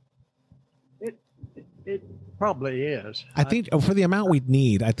 It probably is. I think for the amount we'd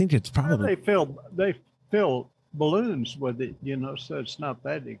need, I think it's probably. They fill balloons with it, so it's not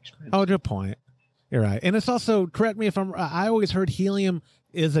that expensive. Oh, good point. You're right, and it's also, correct me if I always heard helium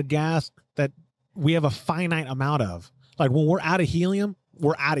is a gas that we have a finite amount of. Like when we're out of helium,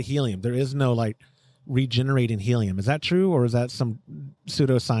 we're out of helium. There is no like regenerating helium. Is that true, or is that some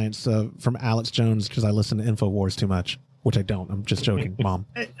pseudoscience from Alex Jones? Because I listen to InfoWars too much, which I don't. I'm just joking, Mom.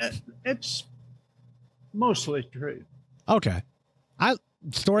 It's mostly true. Okay,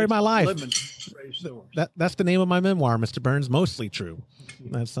 story of my life. That's the name of my memoir, Mr. Burns. Mostly true.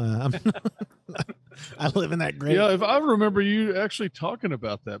 That's I live in that great. Yeah, if I remember you actually talking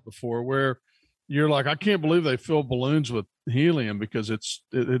about that before, where you're like, I can't believe they fill balloons with helium because it's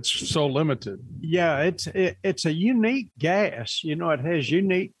so limited. Yeah, it's a unique gas. It has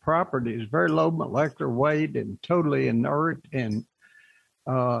unique properties, very low molecular weight and totally inert, and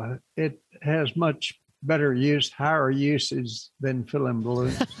it has much better use, higher uses than filling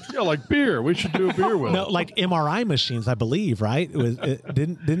balloons. Yeah, like beer. We should do a beer with. No, like MRI machines, I believe, right?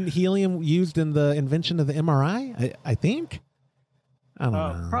 Didn't helium used in the invention of the MRI? I think. I don't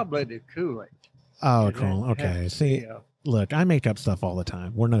know. Probably to cool it. Oh, cool. Okay. See, look, I make up stuff all the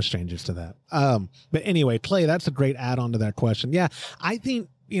time. We're no strangers to that. But anyway, Clay, that's a great add-on to that question. Yeah, I think,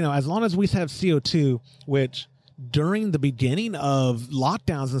 as long as we have CO2, which during the beginning of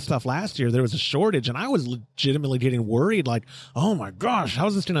lockdowns and stuff last year, there was a shortage, and I was legitimately getting worried, like, oh my gosh, how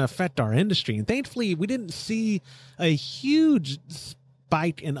is this going to affect our industry? And thankfully, we didn't see a huge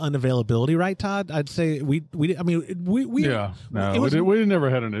spike in unavailability, right, Todd? I'd say we never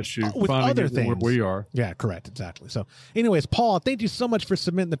had an issue with other things where we are. Yeah, correct, exactly. So, anyways, Paul, thank you so much for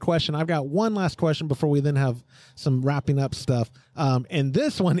submitting the question. I've got one last question before we then have some wrapping up stuff. And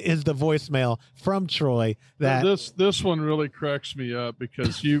this one is the voicemail from Troy. That this one really cracks me up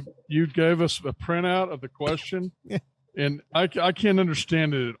because you gave us a printout of the question. Yeah. And I can't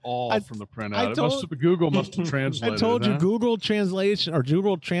understand it at all from the printout. Google must have translated. I told you, Google translation or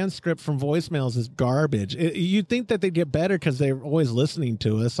Google transcript from voicemails is garbage. You'd think that they'd get better because they're always listening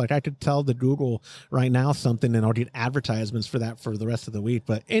to us. Like I could tell the Google right now something, and I'll get advertisements for that for the rest of the week.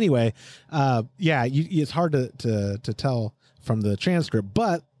 But anyway, it's hard to tell from the transcript.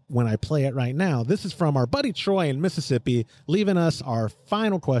 But when I play it right now, this is from our buddy Troy in Mississippi, leaving us our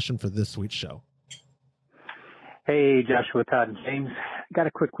final question for this week's show. Hey, Joshua, Todd, and James. Got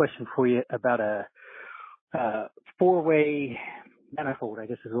a quick question for you about a 4-way manifold, I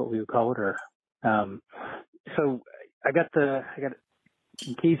guess is what we would call it. Or so I got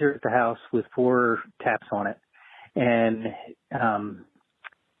keys are at the house with 4 taps on it, and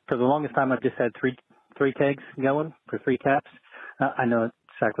for the longest time I've just had three kegs going for 3 taps. I know it's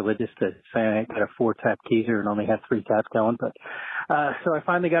sacrilegious to say I got a 4-tap keezer and only have 3 taps going, but so I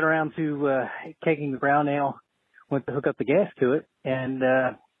finally got around to kegging the brown ale. Went to hook up the gas to it, and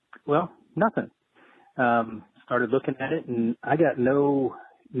well, nothing. Started looking at it, and I got no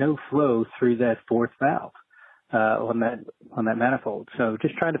flow through that 4th valve on that manifold. So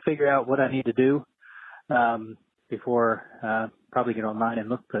just trying to figure out what I need to do before probably get online and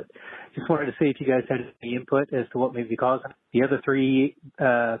look. But just wanted to see if you guys had any input as to what may be causing it. The other 3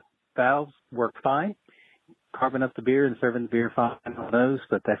 valves work fine, carving up the beer and serving the beer fine on those.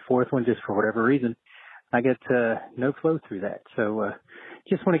 But that 4th one, just for whatever reason, I get no flow through that. So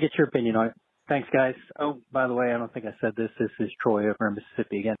just want to get your opinion on it. Thanks, guys. Oh, by the way, I don't think I said this. This is Troy over in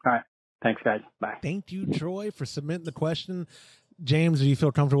Mississippi again. All right. Thanks, guys. Bye. Thank you, Troy, for submitting the question. James, do you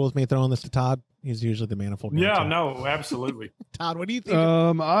feel comfortable with me throwing this to Todd? He's usually the manifold man. Yeah, no, absolutely. Todd, what do you think?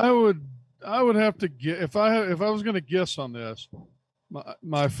 I would have to get if I was going to guess on this.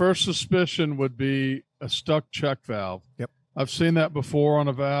 My first suspicion would be a stuck check valve. Yep. I've seen that before on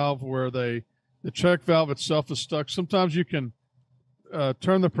a valve where the check valve itself is stuck. Sometimes you can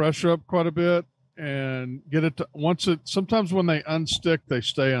turn the pressure up quite a bit and get it to, sometimes when they unstick, they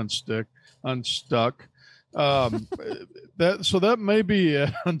stay unstuck. That may be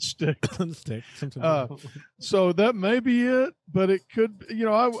it. Unstick. So that may be it, but it could,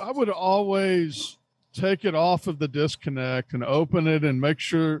 I would always take it off of the disconnect and open it and make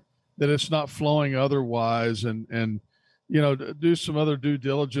sure that it's not flowing otherwise and do some other due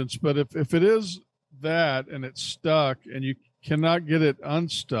diligence. But if it is that and it's stuck and you cannot get it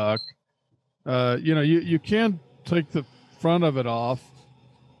unstuck, you can take the front of it off,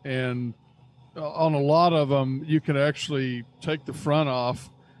 and on a lot of them, you can actually take the front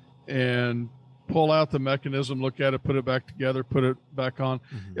off and pull out the mechanism, look at it, put it back together, put it back on.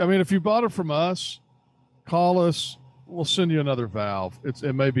 Mm-hmm. I mean, if you bought it from us, call us. We'll send you another valve.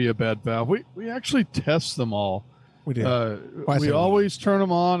 It may be a bad valve. We actually test them all. We do. We always turn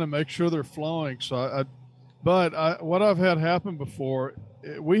them on and make sure they're flowing. So what I've had happen before,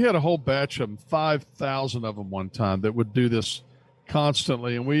 we had a whole batch of them, 5,000 of them one time that would do this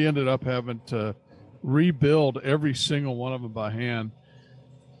constantly, and we ended up having to rebuild every single one of them by hand.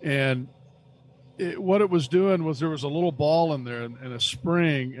 And what it was doing was there was a little ball in there and a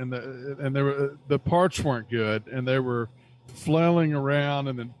spring, and the parts weren't good, and they were flailing around,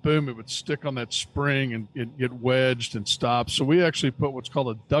 and then boom, it would stick on that spring and it get wedged and stop. So we actually put what's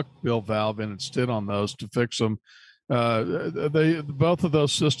called a duckbill valve in instead on those to fix them. Both of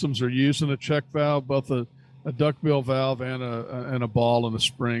those systems are using a check valve, both a duckbill valve and a ball and a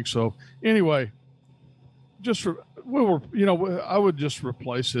spring. So anyway, I would just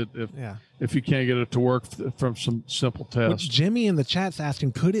replace it if you can't get it to work from some simple tests. Well, Jimmy in the chat's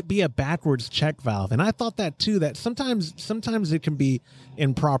asking, could it be a backwards check valve? And I thought that too, that sometimes it can be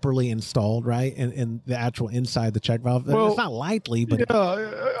improperly installed, right? In the actual inside the check valve. Well, it's not likely, but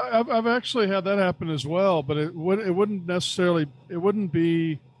yeah, I've actually had that happen as well, but it wouldn't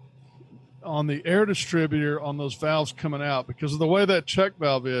be on the air distributor on those valves coming out, because of the way that check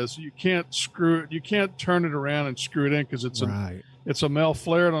valve is. You can't turn it around and screw it in because it's a male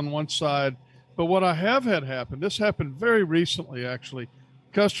flared on one side. But what I have had happen, this happened very recently actually.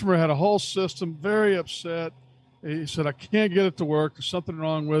 Customer had a whole system, very upset. He said, I can't get it to work. There's something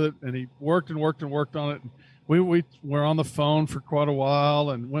wrong with it. And he worked on it. And we were on the phone for quite a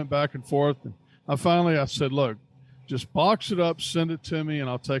while and went back and forth. And I said, look, just box it up, send it to me, and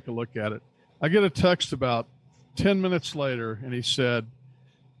I'll take a look at it. I get a text about 10 minutes later, and he said,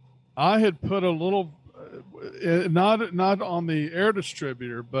 I had put a little, not on the air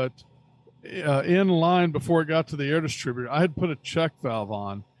distributor, but in line before it got to the air distributor, I had put a check valve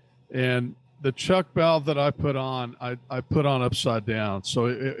on, and the check valve that I put on, I put on upside down. So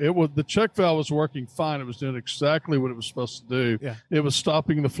the check valve was working fine. It was doing exactly what it was supposed to do. Yeah. It was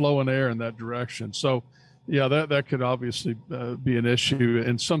stopping the flow in air in that direction. So yeah, that could obviously be an issue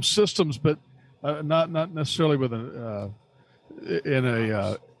in some systems, but not necessarily with in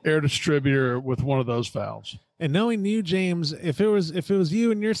a air distributor with one of those valves. And knowing you, James, if it was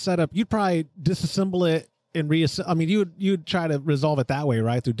you and your setup, you'd probably disassemble it and reassemble. I mean, you'd try to resolve it that way,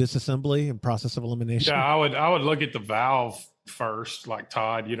 right? Through disassembly and process of elimination. Yeah, I would look at the valve first, like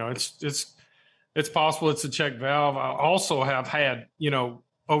Todd. It's possible it's a check valve. I also have had,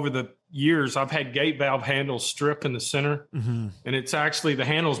 over the years, I've had gate valve handles strip in the center, Mm-hmm. and it's actually the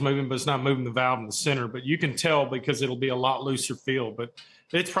handle's moving, but it's not moving the valve in the center. But you can tell because it'll be a lot looser feel, but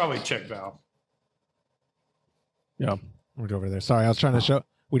it's probably a check valve. Yeah. We'll go over there. Sorry, I was trying to show.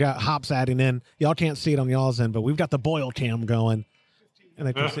 We got hops adding in. Y'all can't see it on y'all's end, but we've got the boil cam going. And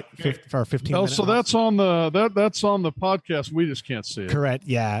they can see for 15 minutes. So that's on that's on the podcast. We just can't see it. Correct.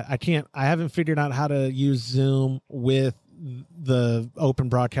 Yeah. I haven't figured out how to use Zoom with the open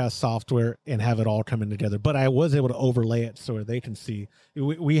broadcast software and have it all coming together, but I was able to overlay it so they can see.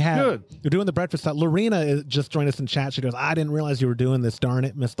 We have we're doing the breakfast. Lorena just joined us in chat. She goes, I didn't realize you were doing this. Darn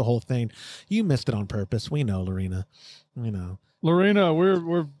it. Missed the whole thing. You missed it on purpose. We know, Lorena. We know. Lorena,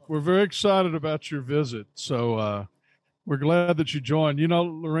 we're very excited about your visit. So we're glad that you joined. You know,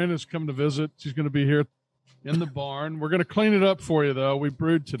 Lorena's coming to visit. She's going to be here in the barn. We're going to clean it up for you, though. We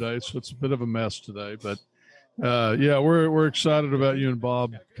brewed today, so it's a bit of a mess today. But yeah, we're excited about you and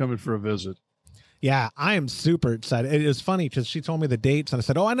Bob coming for a visit. Yeah, I am super excited. It was funny because she told me the dates, and I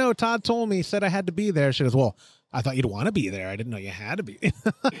said, "Oh, I know. Todd told me. He said I had to be there." She goes, "Well, I thought you'd want to be there. I didn't know you had to be."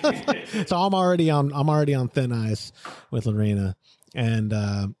 So I'm already on thin ice with Lorena, and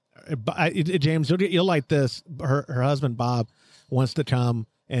James, you'll like this. Her husband Bob wants to come,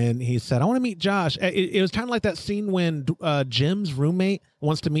 and he said, "I want to meet Josh." It was kind of like that scene when Jim's roommate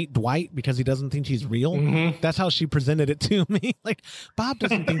wants to meet Dwight because he doesn't think he's real. Mm-hmm. That's how she presented it to me. Like Bob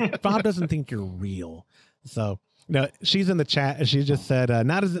doesn't think you're real. So no, she's in the chat and she just said,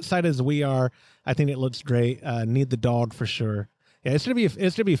 "Not as excited as we are. I think it looks great. Need the dog for sure." Yeah, it's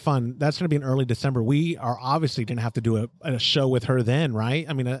gonna be fun. That's gonna be in early December. We are obviously gonna have to do a show with her then, right?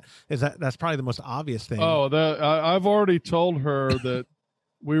 I mean, that's probably the most obvious thing. Oh, I've already told her that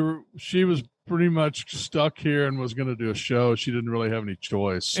she was pretty much stuck here and was going to do a show. She didn't really have any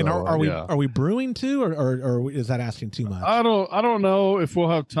choice. So, and are we brewing too, or is that asking too much? I don't know if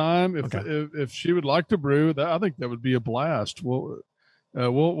we'll have time. If she would like to brew, I think that would be a blast.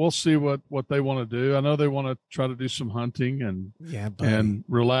 We'll see what they want to do. I know they want to try to do some hunting and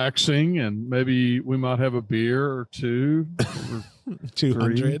relaxing, and maybe we might have a beer or two.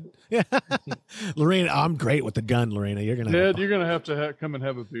 200. Yeah. Lorena, I'm great with the gun, Lorena. You're gonna have to come and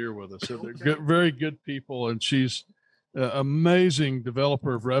have a beer with us. They're very good people, and she's an amazing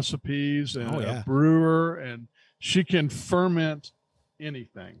developer of recipes and a brewer, and she can ferment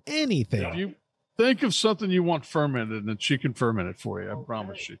anything. If you think of something you want fermented, and she can ferment it for you. I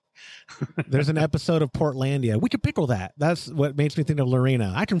promise you. There's an episode of Portlandia. We could pickle that. That's what makes me think of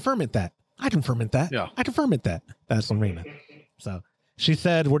Lorena. I can ferment that. Yeah. I can ferment that. That's Lorena. So she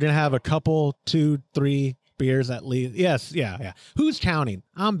said we're going to have a couple, 2-3 beers at least. Yes. Yeah. Who's counting?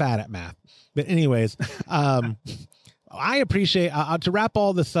 I'm bad at math. But anyways, I appreciate to wrap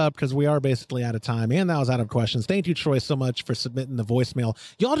all this up because we are basically out of time and that was out of questions. Thank you, Troy, so much for submitting the voicemail.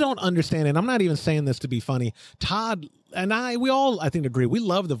 Y'all don't understand it. I'm not even saying this to be funny. Todd and we all, I think, agree. We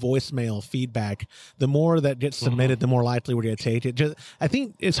love the voicemail feedback. The more that gets submitted, the more likely we're going to take it. I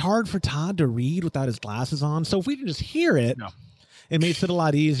think it's hard for Todd to read without his glasses on. So if we can just hear it, it makes it a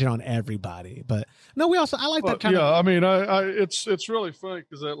lot easier on everybody. But no, I like that kind of. Yeah, I mean, it's really funny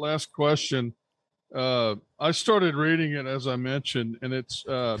because that last question. I started reading it as I mentioned, and it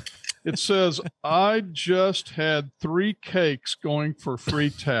says, "I just had 3 cakes going for free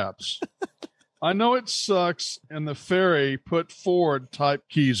taps. I know it sucks, and the ferry put forward type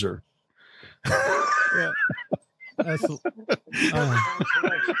Keyser." Yeah.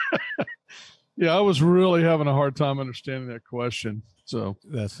 Yeah, I was really having a hard time understanding that question. So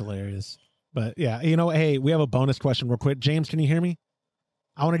that's hilarious. But yeah, hey, we have a bonus question real quick. James, can you hear me?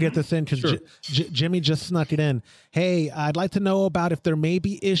 I want to get this in because Jimmy just snuck it in. Hey, I'd like to know about if there may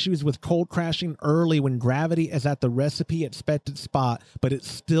be issues with cold crashing early when gravity is at the recipe expected spot, but it's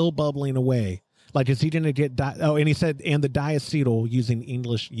still bubbling away. Like, is he going to get and he said, and the diacetyl using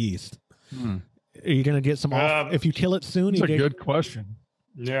English yeast. Are you going to get some off? If you kill it soon? That's a good question.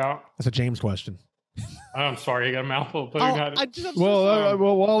 Yeah. That's a James question. I'm sorry, I got a mouthful.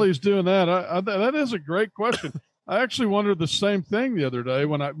 While he's doing that, that is a great question. I actually wondered the same thing the other day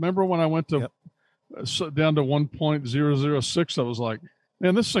when I went to down to 1.006. I was like,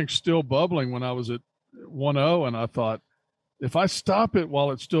 man, this thing's still bubbling when I was at 1.0, and I thought, if I stop it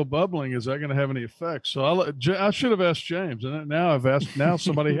while it's still bubbling, is that going to have any effect? So I should have asked James, and now I've asked. Now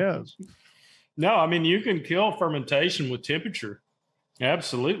somebody has. No, I mean, you can kill fermentation with temperature.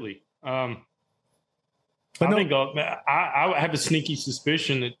 Absolutely. I have a sneaky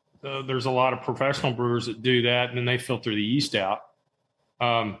suspicion that there's a lot of professional brewers that do that, and then they filter the yeast out.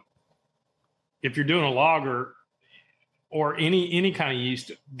 If you're doing a lager or any kind of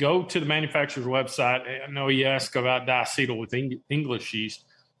yeast, go to the manufacturer's website. I know you asked about diacetyl with English yeast.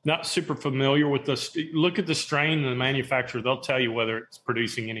 not super familiar with look at the strain and the manufacturer. They'll tell you whether it's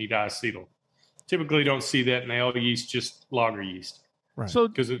producing any diacetyl. Typically don't see that in ale yeast, just lager yeast. Right. So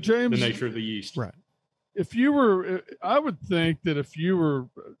because of James, the nature of the yeast. Right. I would think that if you were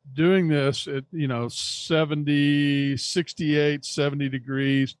doing this at, 70, 68, 70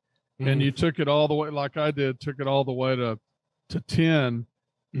 degrees, and you took it all the way, like I did, took it all the way to 10,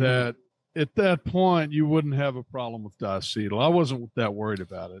 that at that point you wouldn't have a problem with diacetyl. I wasn't that worried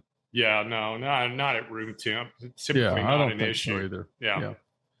about it. Yeah, no, not at room temp. It's typically I not don't an think issue so either. Yeah.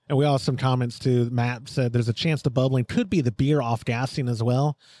 And we all have some comments too. Matt said there's a chance the bubbling could be the beer off gassing as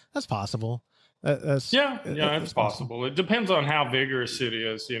well. That's possible. It's possible. It depends on how vigorous it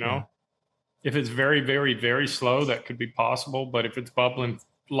is, Yeah. If it's very, very, very slow, that could be possible. But if it's bubbling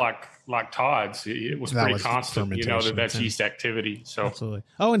like Todd's, it was pretty constant, that's yeast activity. So absolutely.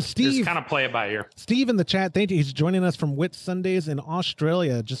 Oh, and Steve, just kind of play it by ear. Steve in the chat, thank you. He's joining us from Whit Sundays in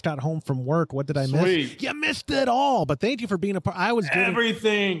Australia. Just got home from work. What did I miss? You missed it all, but thank you for being a part. I was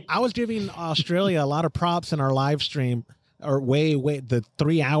giving Australia a lot of props in our live stream, or the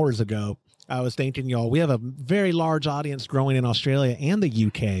 3 hours ago. I was thanking y'all. We have a very large audience growing in Australia and the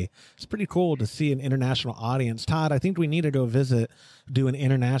UK. It's pretty cool to see an international audience. Todd, I think we need to go do an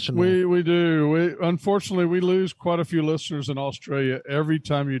international. We do. Unfortunately, we lose quite a few listeners in Australia every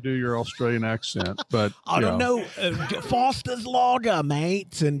time you do your Australian accent. But I don't know. Foster's Lager,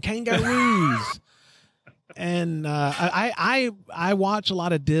 mates, and kangaroos. And I watch a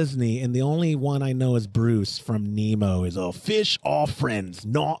lot of Disney, and the only one I know is Bruce from Nemo. Is fish are friends,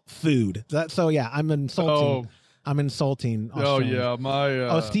 not food. I'm insulting. I'm insulting. Australians. Oh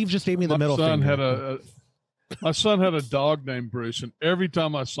yeah, Steve just gave me the middle finger. My son had a dog named Bruce, and every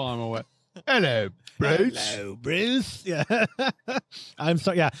time I saw him, I went, "Hello, Bruce." Hello, Bruce. Yeah, I'm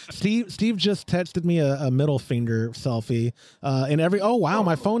sorry. Yeah, Steve just texted me a middle finger selfie.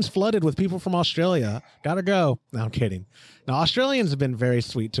 My phone's flooded with people from Australia. Gotta go. No, I'm kidding. Now, Australians have been very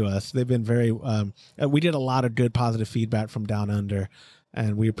sweet to us. They've been very. We did a lot of good, positive feedback from down under,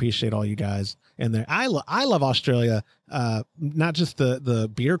 and we appreciate all you guys in there. I love Australia. Not just the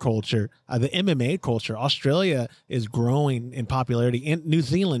beer culture, the MMA culture. Australia is growing in popularity, in New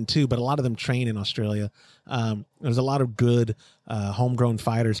Zealand too, but a lot of them train in Australia. There's a lot of good homegrown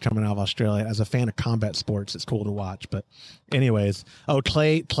fighters coming out of Australia. As a fan of combat sports, it's cool to watch. But anyways,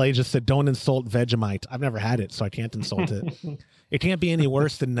 Clay just said, don't insult Vegemite. I've never had it, so I can't insult it. It can't be any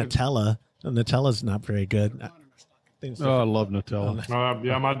worse than Nutella. Nutella's not very good. I love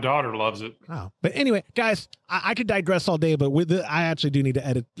Nutella. My daughter loves it. Oh, but anyway, guys, I could digress all day, but I actually do need to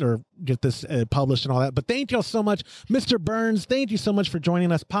edit or get this published and all that. But thank y'all so much, Mr. Burns. Thank you so much for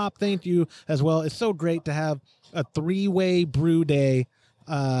joining us. Pop, thank you as well. It's so great to have a 3-way brew day.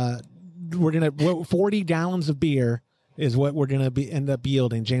 We're gonna 40 gallons of beer is what we're gonna end up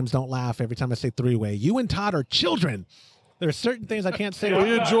yielding. James, don't laugh every time I say 3-way. You and Todd are children. There are certain things I can't say.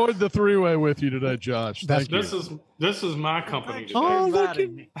 We enjoyed the 3-way with you today, Josh. This is my company today. Oh, look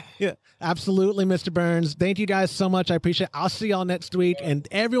at me. Yeah, absolutely, Mr. Burns. Thank you guys so much. I appreciate it. I'll see y'all next week. And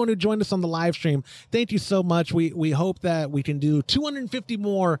everyone who joined us on the live stream, thank you so much. We hope that we can do 250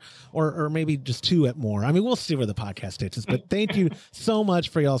 more or maybe just 2 at more. I mean, we'll see where the podcast takes us. But thank you so much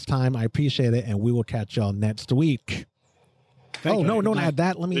for y'all's time. I appreciate it. And we will catch y'all next week. No, don't add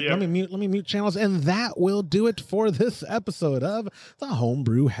that. Let me mute channels, and that will do it for this episode of the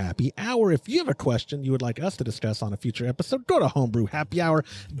Homebrew Happy Hour. If you have a question you would like us to discuss on a future episode, go to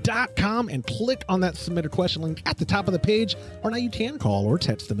homebrewhappyhour.com and click on that submit a question link at the top of the page, or now you can call or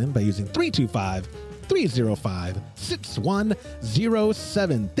text them in by using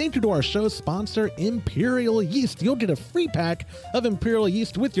 325-305-6107. Thank you to our show's sponsor, Imperial Yeast. You'll get a free pack of Imperial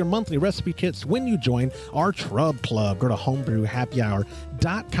Yeast with your monthly recipe kits when you join our Trub Club. Go to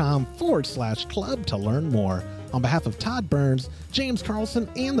homebrewhappyhour.com/club to learn more. On behalf of Todd Burns, James Carlson,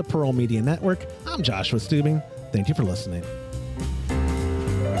 and the Pearl Media Network, I'm Joshua Stubing. Thank you for listening.